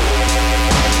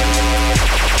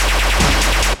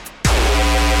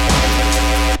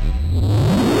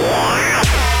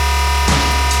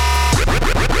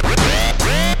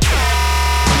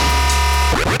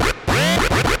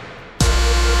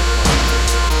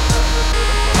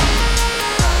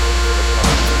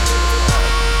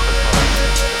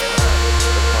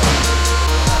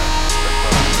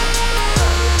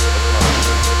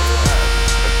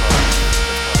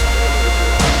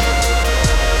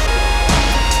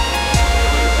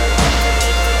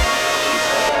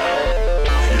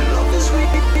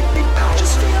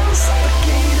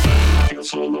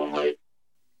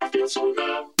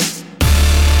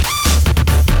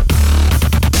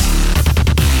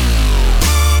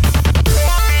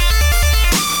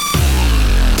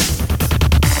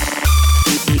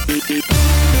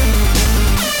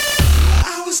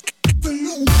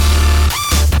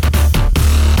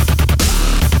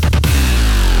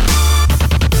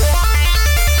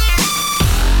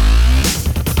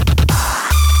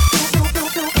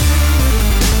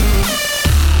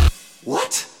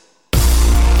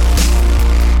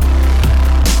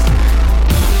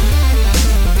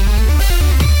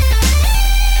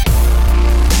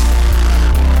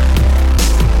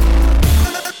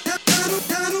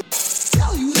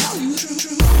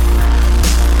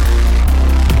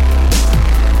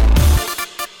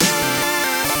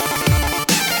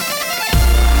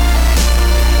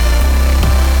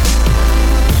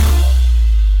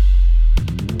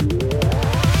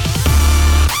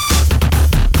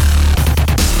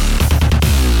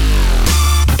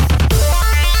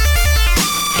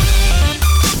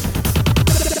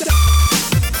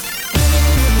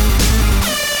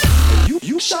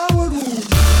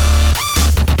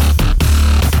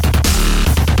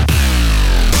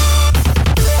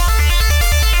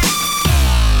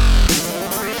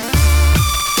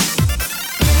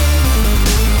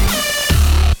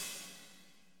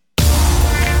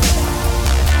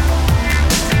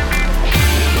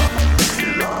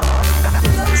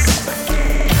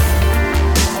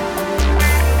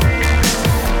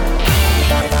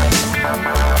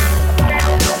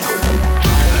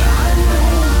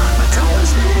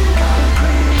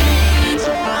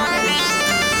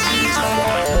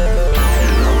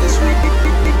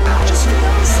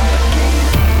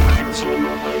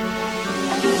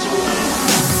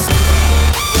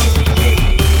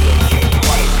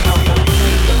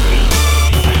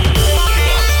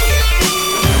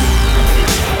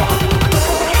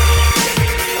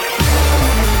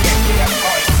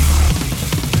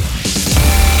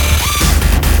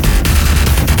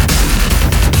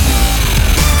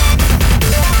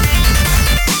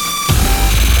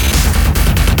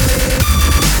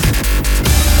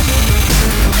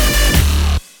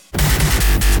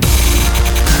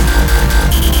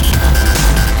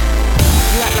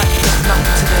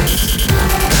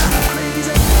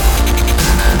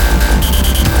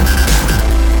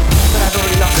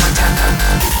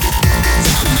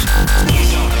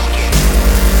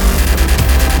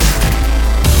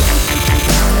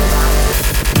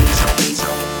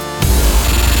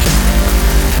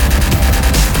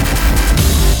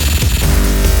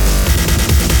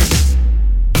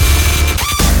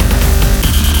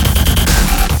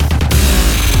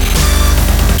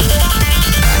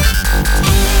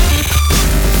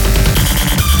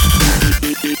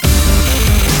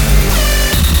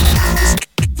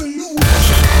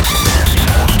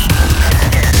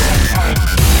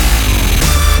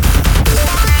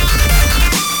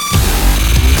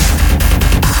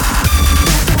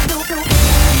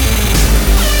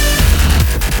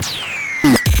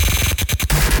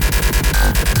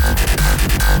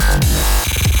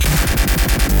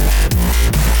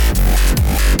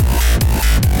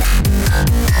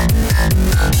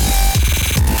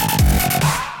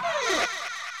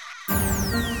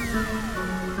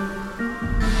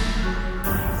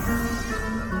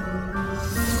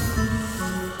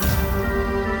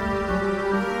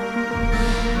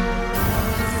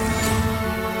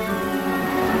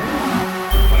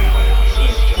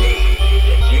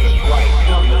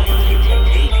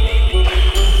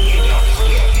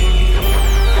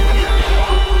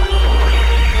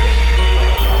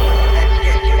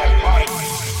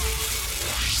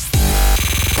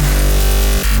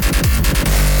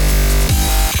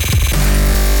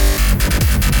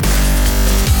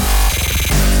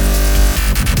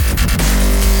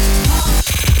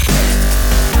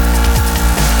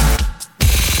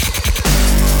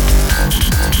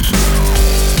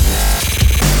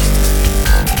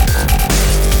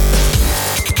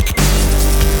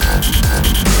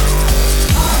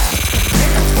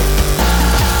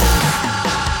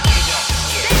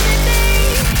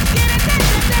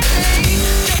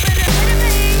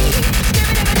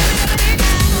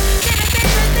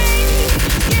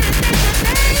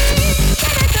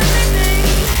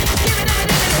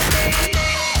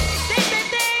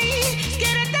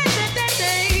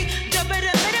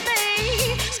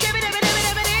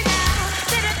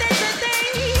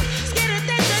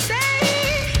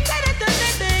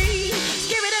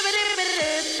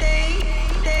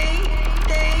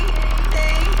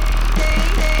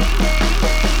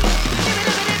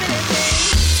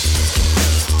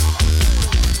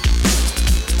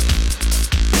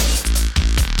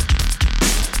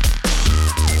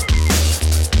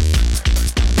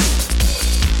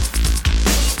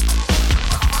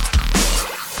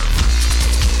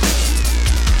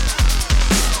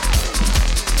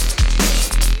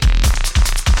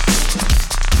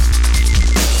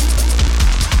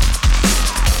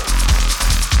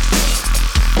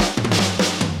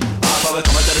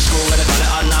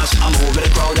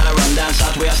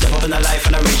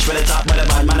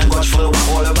 clutch full,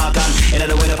 hold her back and in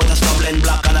the way they put a stumbling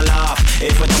block and a laugh.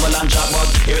 If we tumble and drop, but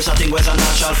here's a thing where's a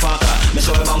natural fucker. Miss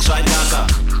her bounce right kaka.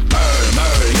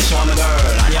 Merl, you saw me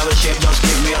girl, and you will shape, just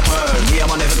give me a twirl. Me a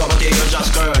man if you go, but you just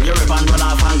girl. You rip and run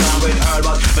off and gone with her,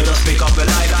 but we just pick up the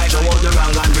light. So hold the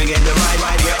wrong and bring in the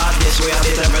right. Here at this way, I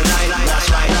did every night.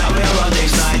 That's right, now we run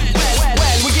this night.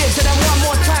 Well, we give to them one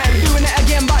more time. Doing it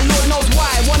again, but Lord knows why.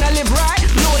 Wanna live right?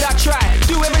 Lord, I try.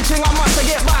 Do everything I must to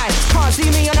get by. Can't see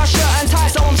me in a shirt and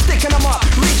tie, so I'm sticking them up.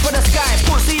 Reach for the sky,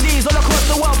 put CDs all across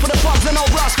the world for the pubs and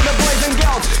old brass for the boys and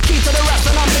girls. Keep to the raps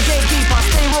and I'm the gatekeeper.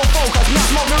 Stay real focused, not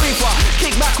smoke the reaper.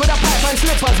 Kick back with a pipe and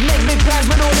slippers. Make big plans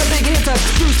with all the big hitters.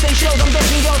 Do stay shows, I'm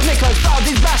benching girls' knickers.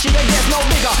 Thousands bashing, it gets no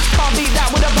bigger. Can't beat that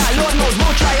with a bat, Lord knows.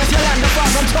 We'll try until land the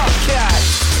frogs on top, cat.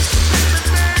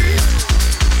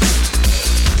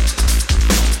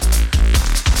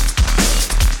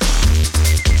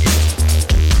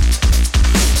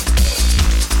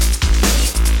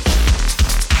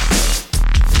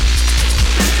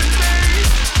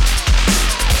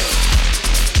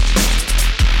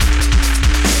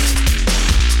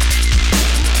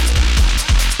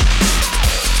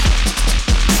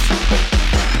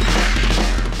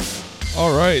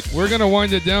 Alright, we're gonna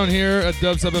wind it down here at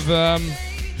Dubstep FM.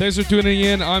 Thanks for tuning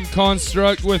in. I'm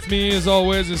Construct. With me, as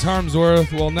always, is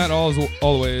Harmsworth. Well, not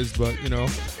always, but, you know,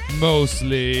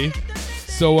 mostly.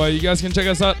 So you guys can check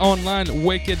us out online at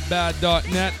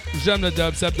wickedbad.net,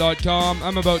 jamnadubstep.com.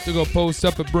 I'm about to go post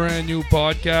up a brand new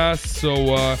podcast,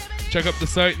 so check up the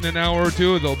site in an hour or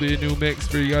two. There'll be a new mix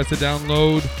for you guys to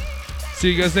download.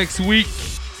 See you guys next week.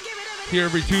 Here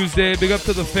every Tuesday. Big up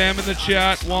to the fam in the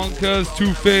chat. Wonkas,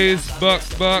 Two-Face, Buck,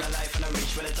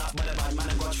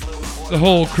 the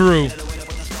whole crew.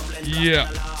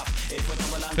 Yeah.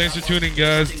 Thanks for tuning,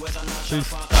 guys. Peace.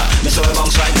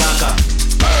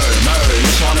 Merl,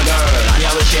 you saw me girl, and you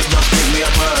will shape, just give me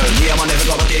a twirl. Me a man if you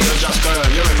go, but you just girl.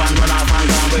 You rip and run off and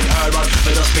gone with her, but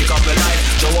we just pick up the light.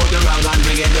 So hold the wrong and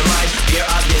bring in the right. Here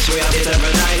at this way, I did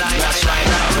every night. That's